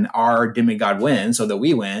well and our demigod win so that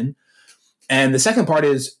we win. And the second part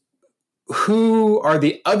is who are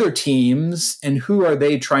the other teams and who are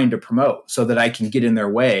they trying to promote so that I can get in their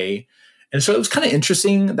way. And so it was kind of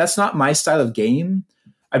interesting. That's not my style of game.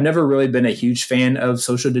 I've never really been a huge fan of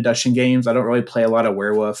social deduction games. I don't really play a lot of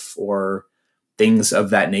Werewolf or things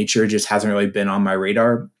of that nature. It just hasn't really been on my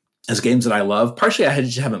radar as games that I love. Partially, I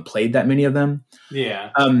just haven't played that many of them.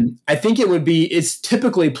 Yeah. I think it's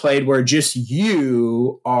typically played where just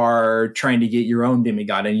you are trying to get your own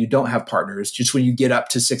demigod and you don't have partners. Just when you get up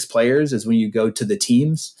to 6 players is when you go to the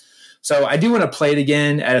teams. So I do want to play it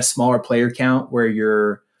again at a smaller player count where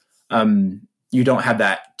you don't have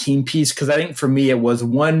that team piece. Because I think for me, it was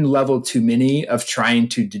one level too many of trying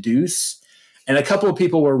to deduce. And a couple of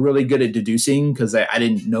people were really good at deducing because I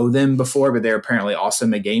didn't know them before, but they're apparently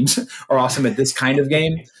awesome at games or awesome at this kind of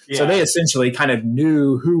game. Yeah. So they essentially kind of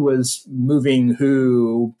knew who was moving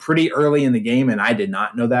who pretty early in the game, and I did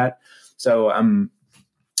not know that. So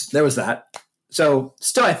there was that. So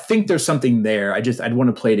still, I think there's something there. I'd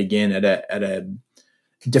want to play it again at a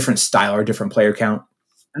different style or different player count.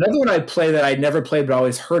 Another one I play that I'd never played but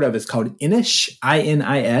always heard of is called Inis,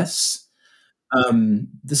 Inis.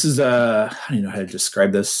 This is I don't even know how to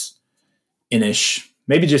describe this. Inis.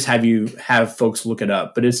 Maybe just have folks look it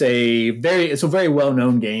up. But it's a very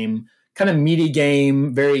well-known game, kind of meaty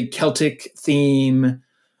game, very Celtic theme.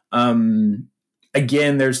 Again,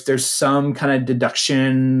 there's some kind of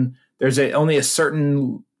deduction. There's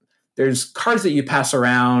cards that you pass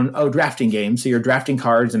around. Oh, drafting game. So you're drafting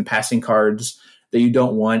cards and passing cards that you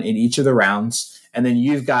don't want in each of the rounds. And then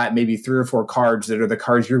you've got maybe 3 or 4 cards that are the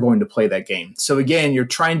cards you're going to play that game. So again, you're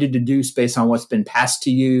trying to deduce based on what's been passed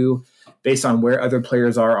to you, based on where other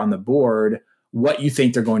players are on the board, what you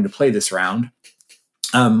think they're going to play this round.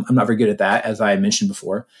 I'm not very good at that, as I mentioned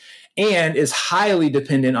before. And is highly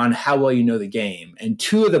dependent on how well you know the game. And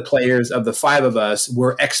 2 of the players of the 5 of us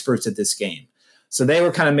were experts at this game. So they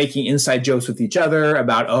were kind of making inside jokes with each other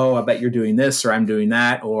about, oh, I bet you're doing this or I'm doing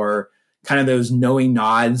that, or kind of those knowing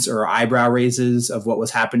nods or eyebrow raises of what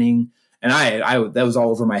was happening. And I that was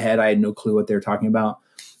all over my head. I had no clue what they were talking about.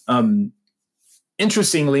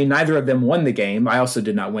 Interestingly, neither of them won the game. I also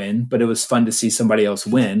did not win, but it was fun to see somebody else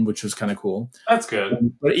win, which was kind of cool. That's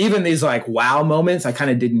good. But even these like wow moments, I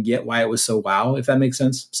kind of didn't get why it was so wow, if that makes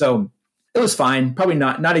sense. So It was fine. Probably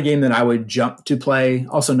not a game that I would jump to play.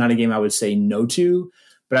 Also not a game I would say no to,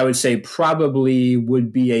 but I would say probably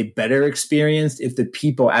would be a better experience if the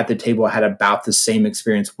people at the table had about the same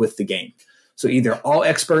experience with the game. So either all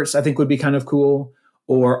experts, I think, would be kind of cool,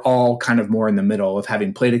 or all kind of more in the middle of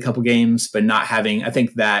having played a couple games, but not having, I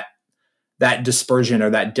think, that dispersion or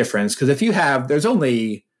that difference. Because if you have, there's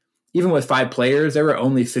only, even with 5 players, there were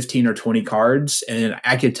only 15 or 20 cards, and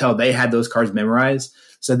I could tell they had those cards memorized.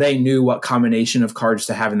 So they knew what combination of cards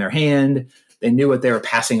to have in their hand. They knew what they were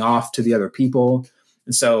passing off to the other people.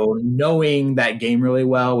 And so knowing that game really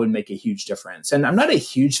well would make a huge difference. And I'm not a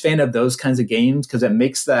huge fan of those kinds of games because it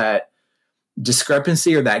makes that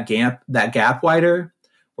discrepancy or that gap wider,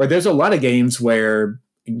 where there's a lot of games where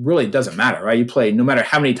it really doesn't matter, right? You play, no matter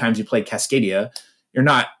how many times you play Cascadia,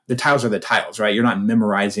 the tiles are the tiles, right? You're not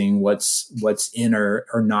memorizing what's in or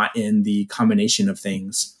not in the combination of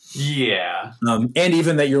things. Yeah. And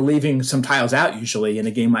even that you're leaving some tiles out usually in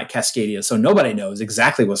a game like Cascadia. So nobody knows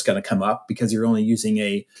exactly what's going to come up because you're only using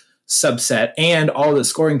a subset, and all the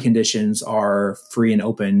scoring conditions are free and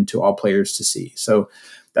open to all players to see. So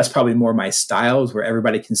that's probably more my styles, where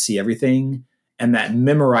everybody can see everything, and that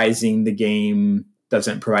memorizing the game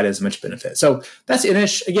doesn't provide as much benefit. So that's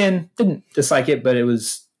Inish. Again, didn't dislike it, but it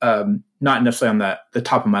was not necessarily on the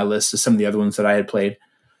top of my list as some of the other ones that I had played.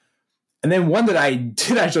 And then one that I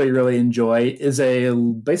did actually really enjoy is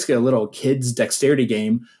basically a little kids dexterity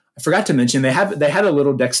game. I forgot to mention they had a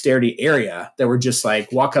little dexterity area that were just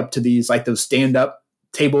like walk up to these, like those stand up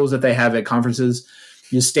tables that they have at conferences.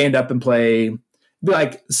 You stand up and play. Be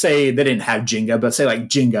like, say they didn't have Jenga, but say like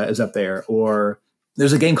Jenga is up there, or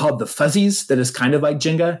there's a game called The Fuzzies that is kind of like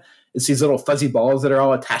Jenga. It's these little fuzzy balls that are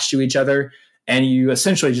all attached to each other, and you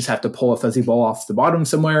essentially just have to pull a fuzzy ball off the bottom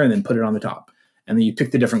somewhere and then put it on the top. And then you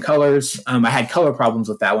pick the different colors. I had color problems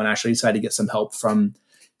with that one, actually, so I had to get some help from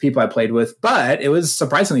people I played with. But it was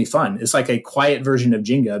surprisingly fun. It's like a quiet version of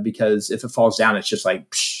Jenga, because if it falls down, it's just like,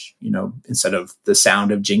 psh, instead of the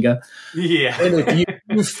sound of Jenga. Yeah. And if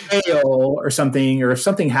you fail or something, or if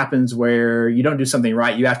something happens where you don't do something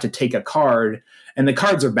right, you have to take a card, and the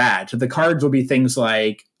cards are bad. So the cards will be things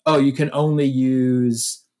like, oh, you can only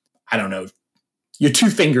use, I don't know, your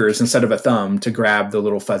 2 fingers instead of a thumb to grab the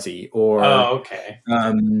little fuzzy, or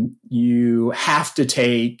you have to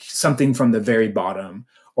take something from the very bottom,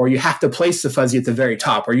 or you have to place the fuzzy at the very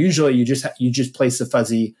top, or usually you just place the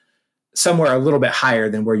fuzzy somewhere a little bit higher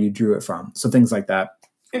than where you drew it from. So things like that.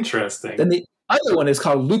 Interesting. Then the other one is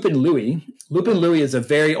called Lupin Louie. Lupin Louie is a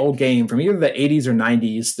very old game from either the 80s or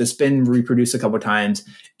 90s that's been reproduced a couple of times.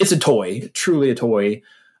 It's a toy, truly a toy.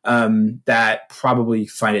 That probably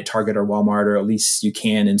find at Target or Walmart, or at least you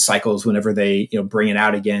can in cycles whenever they bring it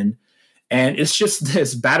out again. And it's just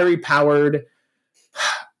this battery powered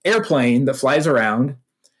airplane that flies around,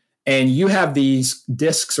 and you have these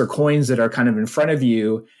discs or coins that are kind of in front of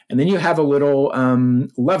you, and then you have a little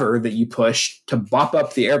lever that you push to bop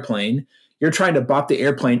up the airplane. You're trying to bop the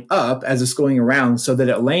airplane up as it's going around so that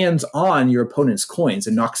it lands on your opponent's coins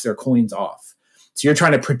and knocks their coins off. So you're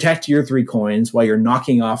trying to protect your 3 coins while you're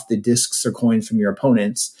knocking off the discs or coins from your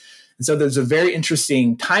opponents. And so there's a very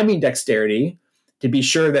interesting timing dexterity to be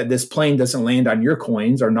sure that this plane doesn't land on your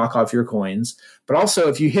coins or knock off your coins. But also,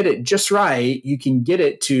 if you hit it just right, you can get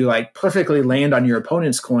it to like perfectly land on your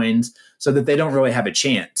opponent's coins so that they don't really have a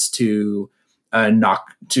chance to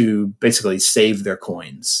basically save their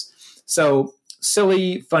coins. So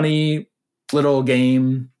silly, funny little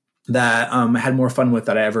game that I had more fun with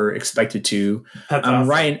than I ever expected to. Awesome.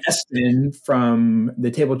 Ryan Espen from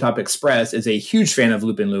the Tabletop Express is a huge fan of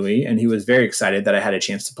Lupin Louie, and he was very excited that I had a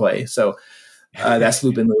chance to play. So that's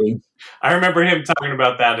Lupin Louie. I remember him talking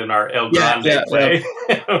about that in our El Grande play.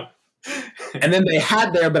 Yeah. And then they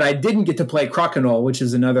had there, but I didn't get to play Crokinole, which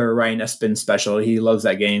is another Ryan Espen special. He loves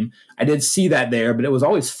that game. I did see that there, but it was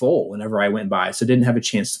always full whenever I went by, so didn't have a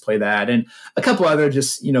chance to play that. And a couple other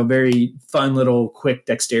just, very fun little quick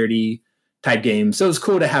dexterity type games. So it was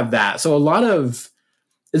cool to have that. So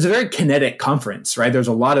it's a very kinetic conference, right? There's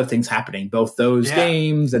a lot of things happening, both those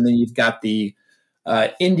games, and then you've got the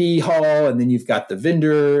indie hall, and then you've got the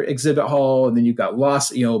vendor exhibit hall, and then you've got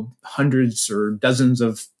hundreds or dozens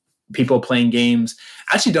of people playing games.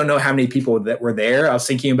 I actually don't know how many people that were there. I was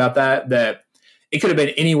thinking about that it could have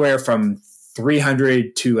been anywhere from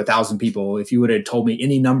 300 to 1,000 people. If you would have told me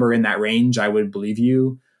any number in that range, I would believe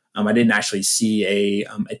you. I didn't actually see a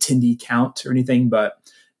attendee count or anything, but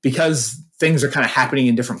because things are kind of happening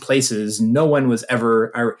in different places, everyone was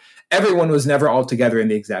never all together in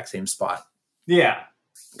the exact same spot. Yeah.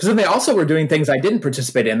 Because then they also were doing things I didn't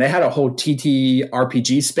participate in. They had a whole TT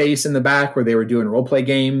RPG space in the back where they were doing role play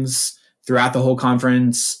games throughout the whole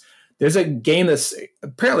conference. There's a game that's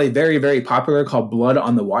apparently very, very popular called Blood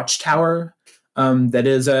on the Watchtower. That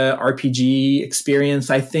is a RPG experience,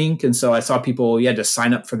 I think. And so I saw people, you had to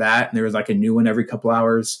sign up for that. And there was like a new one every couple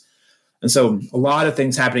hours. And so a lot of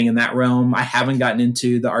things happening in that realm. I haven't gotten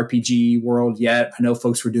into the RPG world yet. I know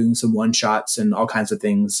folks were doing some one-shots and all kinds of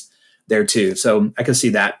things there too. So I could see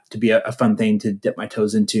that to be a fun thing to dip my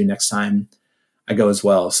toes into next time I go as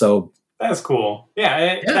well. So that's cool.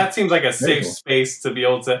 Yeah, that seems like a safe space to be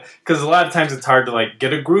able to, because a lot of times it's hard to like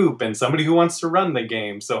get a group and somebody who wants to run the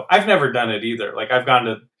game. So I've never done it either. Like I've gone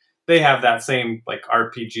to, they have that same like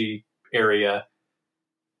RPG area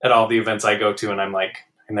at all the events I go to, and I'm like,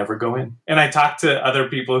 I never go in. And I talk to other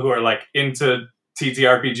people who are like into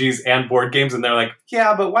TTRPGs and board games, and they're like,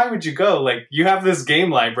 yeah, but why would you go? Like you have this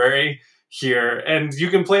game library here and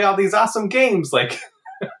you can play all these awesome games. Like,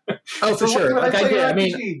 oh, for sure. Like I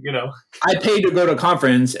mean, you know, I paid to go to a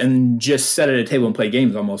conference and just sit at a table and play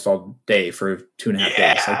games almost all day for 2.5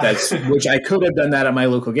 days. Like that's, which I could have done that at my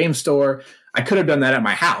local game store. I could have done that at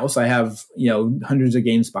my house. I have, hundreds of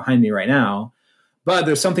games behind me right now, but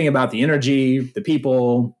there's something about the energy, the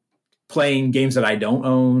people playing games that I don't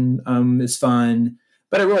own is fun.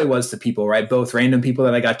 But it really was the people, right? Both random people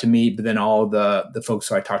that I got to meet, but then all the folks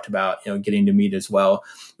who I talked about, getting to meet as well.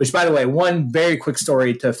 Which, by the way, one very quick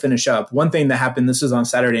story to finish up. One thing that happened, this was on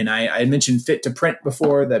Saturday night. I had mentioned Fit to Print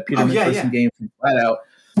before, the Peter McPherson game from Flatout.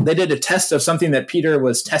 They did a test of something that Peter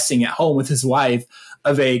was testing at home with his wife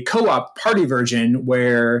of a co-op party version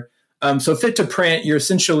where, so Fit to Print, you're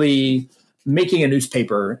essentially making a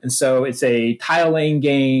newspaper. And so it's a tile laying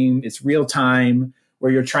game. It's real time,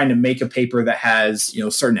 where you're trying to make a paper that has,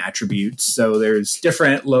 certain attributes. So there's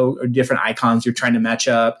different icons you're trying to match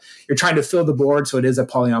up. You're trying to fill the board. So it is a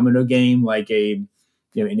polyomino game, like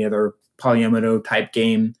any other polyomino type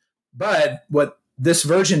game. But what this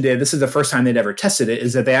version did, this is the first time they'd ever tested it,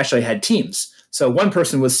 is that they actually had teams. So one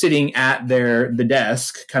person was sitting at the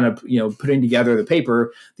desk, kind of, putting together the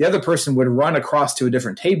paper. The other person would run across to a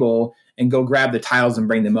different table and go grab the tiles and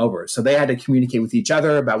bring them over. So they had to communicate with each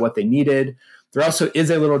other about what they needed. There also is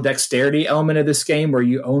a little dexterity element of this game where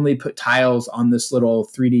you only put tiles on this little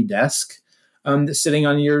 3D desk that's sitting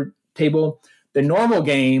on your table. The normal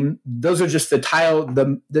game, those are just the tile.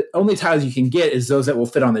 The only tiles you can get is those that will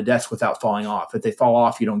fit on the desk without falling off. If they fall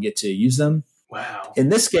off, you don't get to use them. Wow. In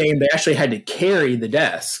this game, they actually had to carry the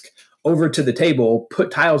desk over to the table,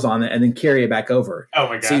 put tiles on it, and then carry it back over. Oh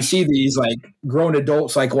my gosh. So you see these like grown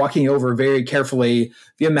adults like walking over very carefully.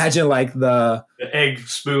 If you imagine like the egg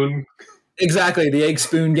spoon. Exactly, the egg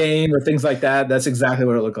spoon game or things like that. That's exactly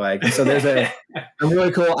what it looked like. And so there's a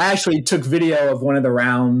really cool. I actually took video of one of the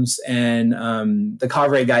rounds, and the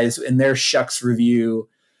Cavre guys in their SHUX review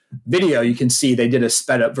video, you can see they did a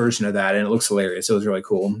sped up version of that, and it looks hilarious. It was really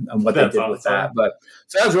cool what they did with that. But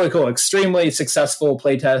so that was really cool. Extremely successful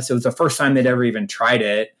playtest. It was the first time they'd ever even tried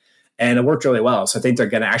it, and it worked really well. So I think they're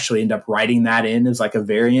going to actually end up writing that in as like a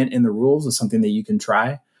variant in the rules of something that you can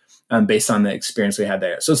try. Based on the experience we had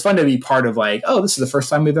there. So it's fun to be part of like, oh, this is the first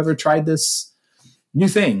time we've ever tried this new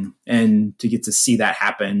thing. And to get to see that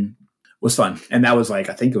happen was fun. And that was like,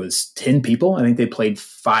 I think it was 10 people. I think they played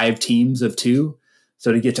 5 teams of 2.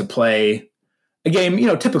 So to get to play a game,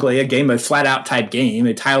 typically a game, a flat out type game,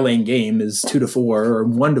 a tile laying game is 2 to 4 or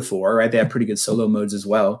 1 to 4, right? They have pretty good solo modes as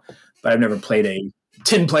well. But I've never played a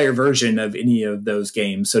 10-player version of any of those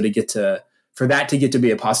games. So for that to get to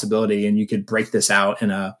be a possibility, and you could break this out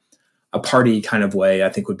in a party kind of way, I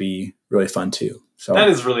think would be really fun too. So that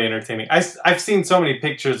is really entertaining. I've seen so many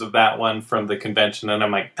pictures of that one from the convention, and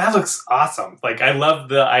I'm like, that looks awesome. Like, I love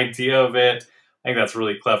the idea of it. I think that's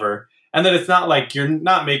really clever. And then it's not like you're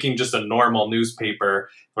not making just a normal newspaper,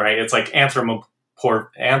 right? It's like anthropomorphic.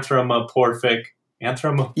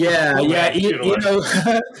 People,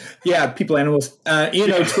 animals.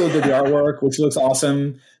 Tool did the artwork, which looks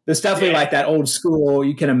awesome. It's definitely like that old school.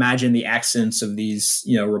 You can imagine the accents of these,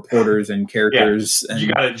 reporters and characters. Yeah. And,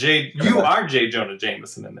 you are J. Jonah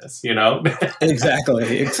Jameson in this,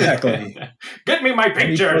 Exactly. Get me my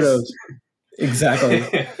pictures.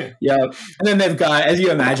 Exactly. Yeah. And then they've got, as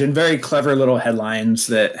you imagine, very clever little headlines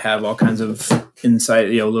that have all kinds of insight,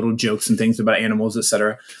 little jokes and things about animals,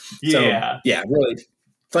 etc. Yeah. So, really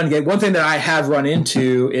fun game. One thing that I have run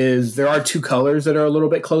into is there are 2 colors that are a little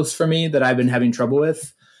bit close for me that I've been having trouble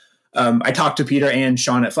with. I talked to Peter and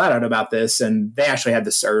Sean at Flatout about this, and they actually had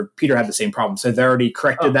this, or Peter had the same problem. So they already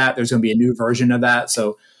corrected that. There's going to be a new version of that.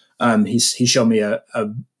 So he showed me a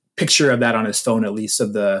picture of that on his phone, at least,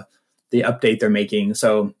 of the update they're making.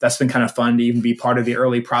 So that's been kind of fun to even be part of the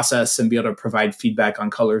early process and be able to provide feedback on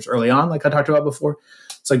colors early on, like I talked about before.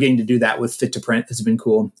 So getting to do that with fit to print has been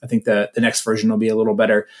cool. I think the next version will be a little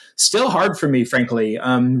better. Still hard for me, frankly.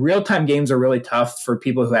 Real-time games are really tough for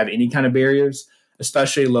people who have any kind of barriers,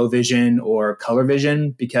 especially low vision or color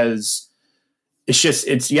vision, because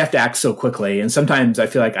you have to act so quickly. And sometimes I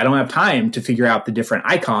feel like I don't have time to figure out the different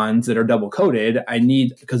icons that are double coded.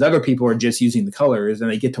 Because other people are just using the colors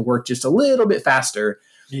and they get to work just a little bit faster.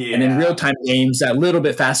 Yeah. And in real-time games, that little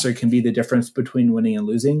bit faster can be the difference between winning and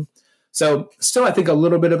losing. So still, I think a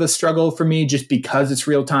little bit of a struggle for me just because it's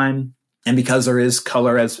real-time and because there is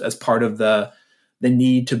color as part of the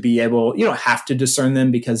need to be able, you don't have to discern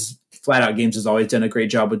them because Flat Out Games has always done a great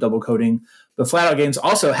job with double coding. But Flat Out Games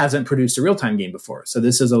also hasn't produced a real-time game before. So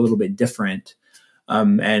this is a little bit different.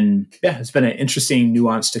 And yeah, it's been an interesting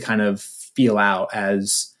nuance to kind of feel out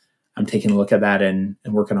as I'm taking a look at that and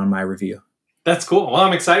working on my review. That's cool. Well,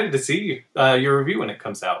 I'm excited to see your review when it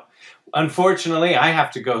comes out. Unfortunately, I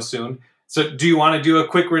have to go soon. So do you want to do a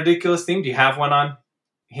quick ridiculous theme? Do you have one on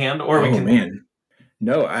hand? Or we can... man.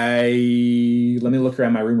 No, let me look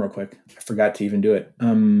around my room real quick. I forgot to even do it.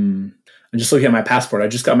 I'm just looking at my passport. I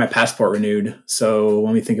just got my passport renewed. So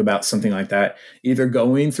when we think about something like that, either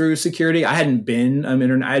going through security, I hadn't been,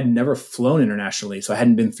 I had never flown internationally. So I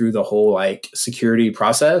hadn't been through the whole security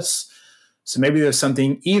process. So maybe there's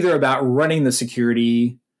something either about running the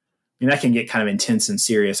security. I mean, that can get kind of intense and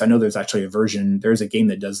serious. I know there's actually there's a game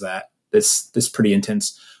that does that. That's pretty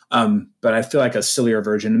intense. But I feel like a sillier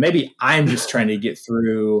version. Maybe I'm just trying to get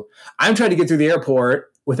through the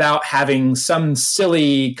airport without having some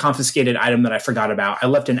silly confiscated item that I forgot about. I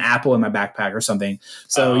left an apple in my backpack or something.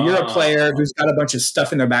 So you're a player who's got a bunch of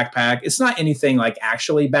stuff in their backpack. It's not anything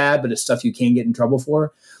actually bad, but it's stuff you can get in trouble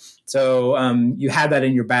for. So you have that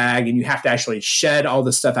in your bag and you have to actually shed all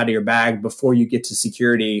the stuff out of your bag before you get to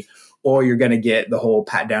security, or you're going to get the whole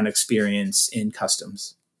pat down experience in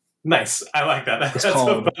customs. Nice. I like that. That's a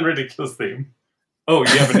fun, ridiculous theme. Oh,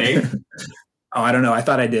 you have a name? Oh, I don't know. I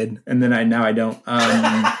thought I did. And then now I don't.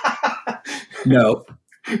 No,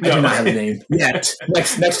 I do not have a name yet.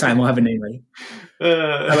 Next time we'll have a name ready.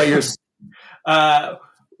 How about yours?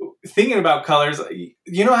 Thinking about colors,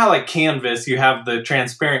 you know how Canvas, you have the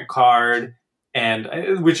transparent card,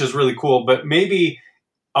 and which is really cool, but maybe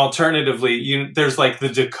alternatively, there's the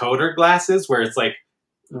decoder glasses where it's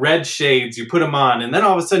red shades, you put them on, and then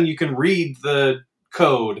all of a sudden you can read the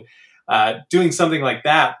code. Doing something like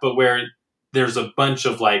that, but where there's a bunch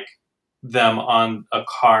of them on a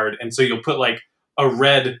card, and so you'll put a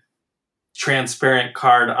red transparent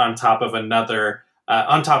card on top of another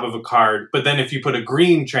on top of a card, but then if you put a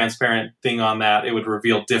green transparent thing on that, it would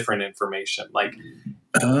reveal different information.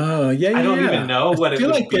 Oh yeah, I don't even know what it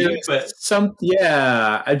would be, but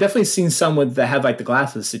I've definitely seen some that have the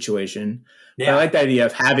glasses situation. Yeah, I like the idea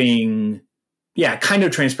of having kind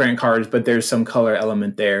of transparent cards, but there's some color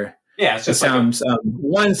element there. Yeah, it's just one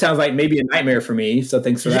sounds like maybe a nightmare for me, so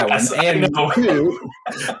thanks for that one. And two,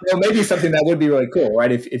 maybe something that would be really cool,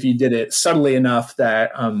 right? If you did it subtly enough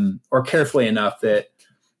that, or carefully enough that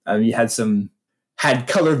you had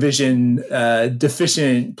color vision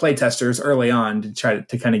deficient playtesters early on to try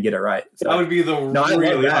to kind of get it right. So, that would be the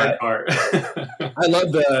really hard part. I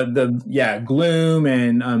love the Gloom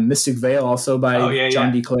and Mystic Veil also by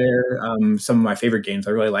John D. Clare. Some of my favorite games.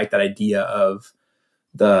 I really like that idea of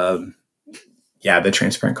the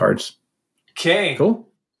transparent cards. Okay. Cool.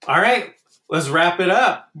 All right. Let's wrap it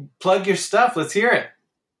up. Plug your stuff. Let's hear it.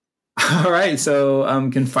 All right. So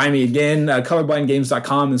you can find me again.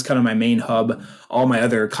 Colorblindgames.com is kind of my main hub. All my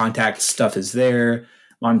other contact stuff is there.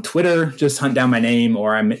 I'm on Twitter. Just hunt down my name,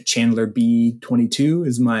 or I'm at ChandlerB22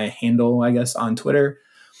 is my handle, I guess, on Twitter.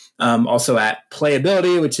 Also at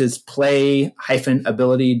Playability, which is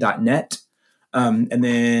play-ability.net. And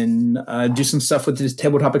then do some stuff with this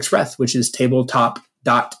Tabletop Express, which is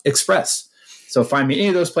tabletop.express. So find me any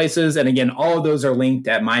of those places. And again, all of those are linked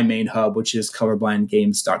at my main hub, which is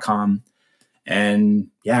colorblindgames.com. And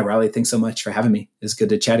Riley, thanks so much for having me. It's good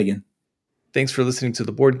to chat again. Thanks for listening to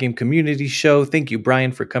the Board Game Community Show. Thank you,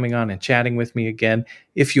 Brian, for coming on and chatting with me again.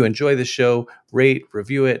 If you enjoy the show, rate,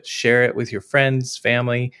 review it, share it with your friends,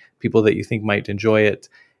 family, people that you think might enjoy it.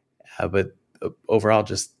 But overall,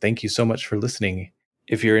 just thank you so much for listening.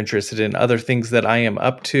 If you're interested in other things that I am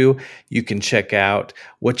up to, you can check out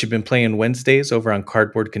What You've Been Playing Wednesdays over on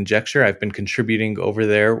Cardboard Conjecture. I've been contributing over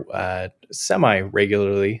there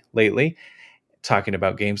semi-regularly lately, talking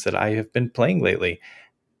about games that I have been playing lately.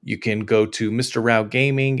 You can go to Mr. Rao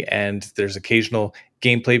Gaming, and there's occasional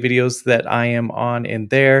gameplay videos that I am on in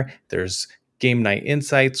there. There's Game Night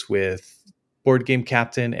Insights with Board Game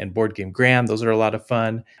Captain and Board Game Graham. Those are a lot of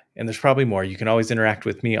fun. And there's probably more. You can always interact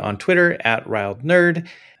with me on Twitter at RiledNerd.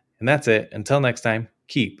 And that's it. Until next time,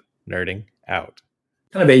 keep nerding out.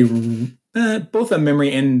 Kind of both a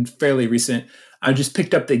memory and fairly recent. I just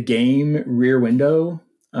picked up the game Rear Window.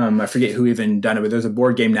 I forget who even done it, but there's a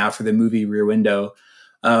board game now for the movie Rear Window.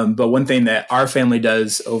 But one thing that our family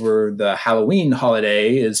does over the Halloween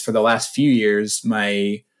holiday is for the last few years,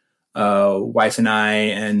 my wife and I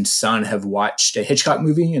and son have watched a Hitchcock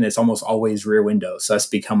movie, and it's almost always Rear Window. So that's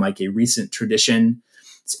become like a recent tradition.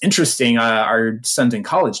 It's interesting. Our son's in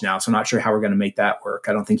college now, so I'm not sure how we're going to make that work.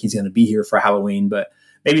 I don't think he's going to be here for Halloween, but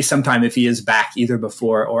maybe sometime if he is back either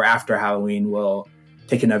before or after Halloween, we'll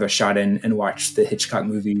take another shot in and watch the Hitchcock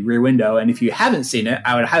movie Rear Window. And if you haven't seen it,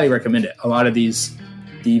 I would highly recommend it. A lot of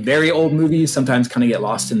the very old movies sometimes kind of get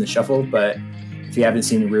lost in the shuffle, but if you haven't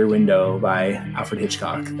seen Rear Window by Alfred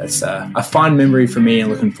Hitchcock, that's a fond memory for me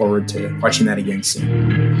and looking forward to watching that again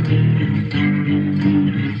soon.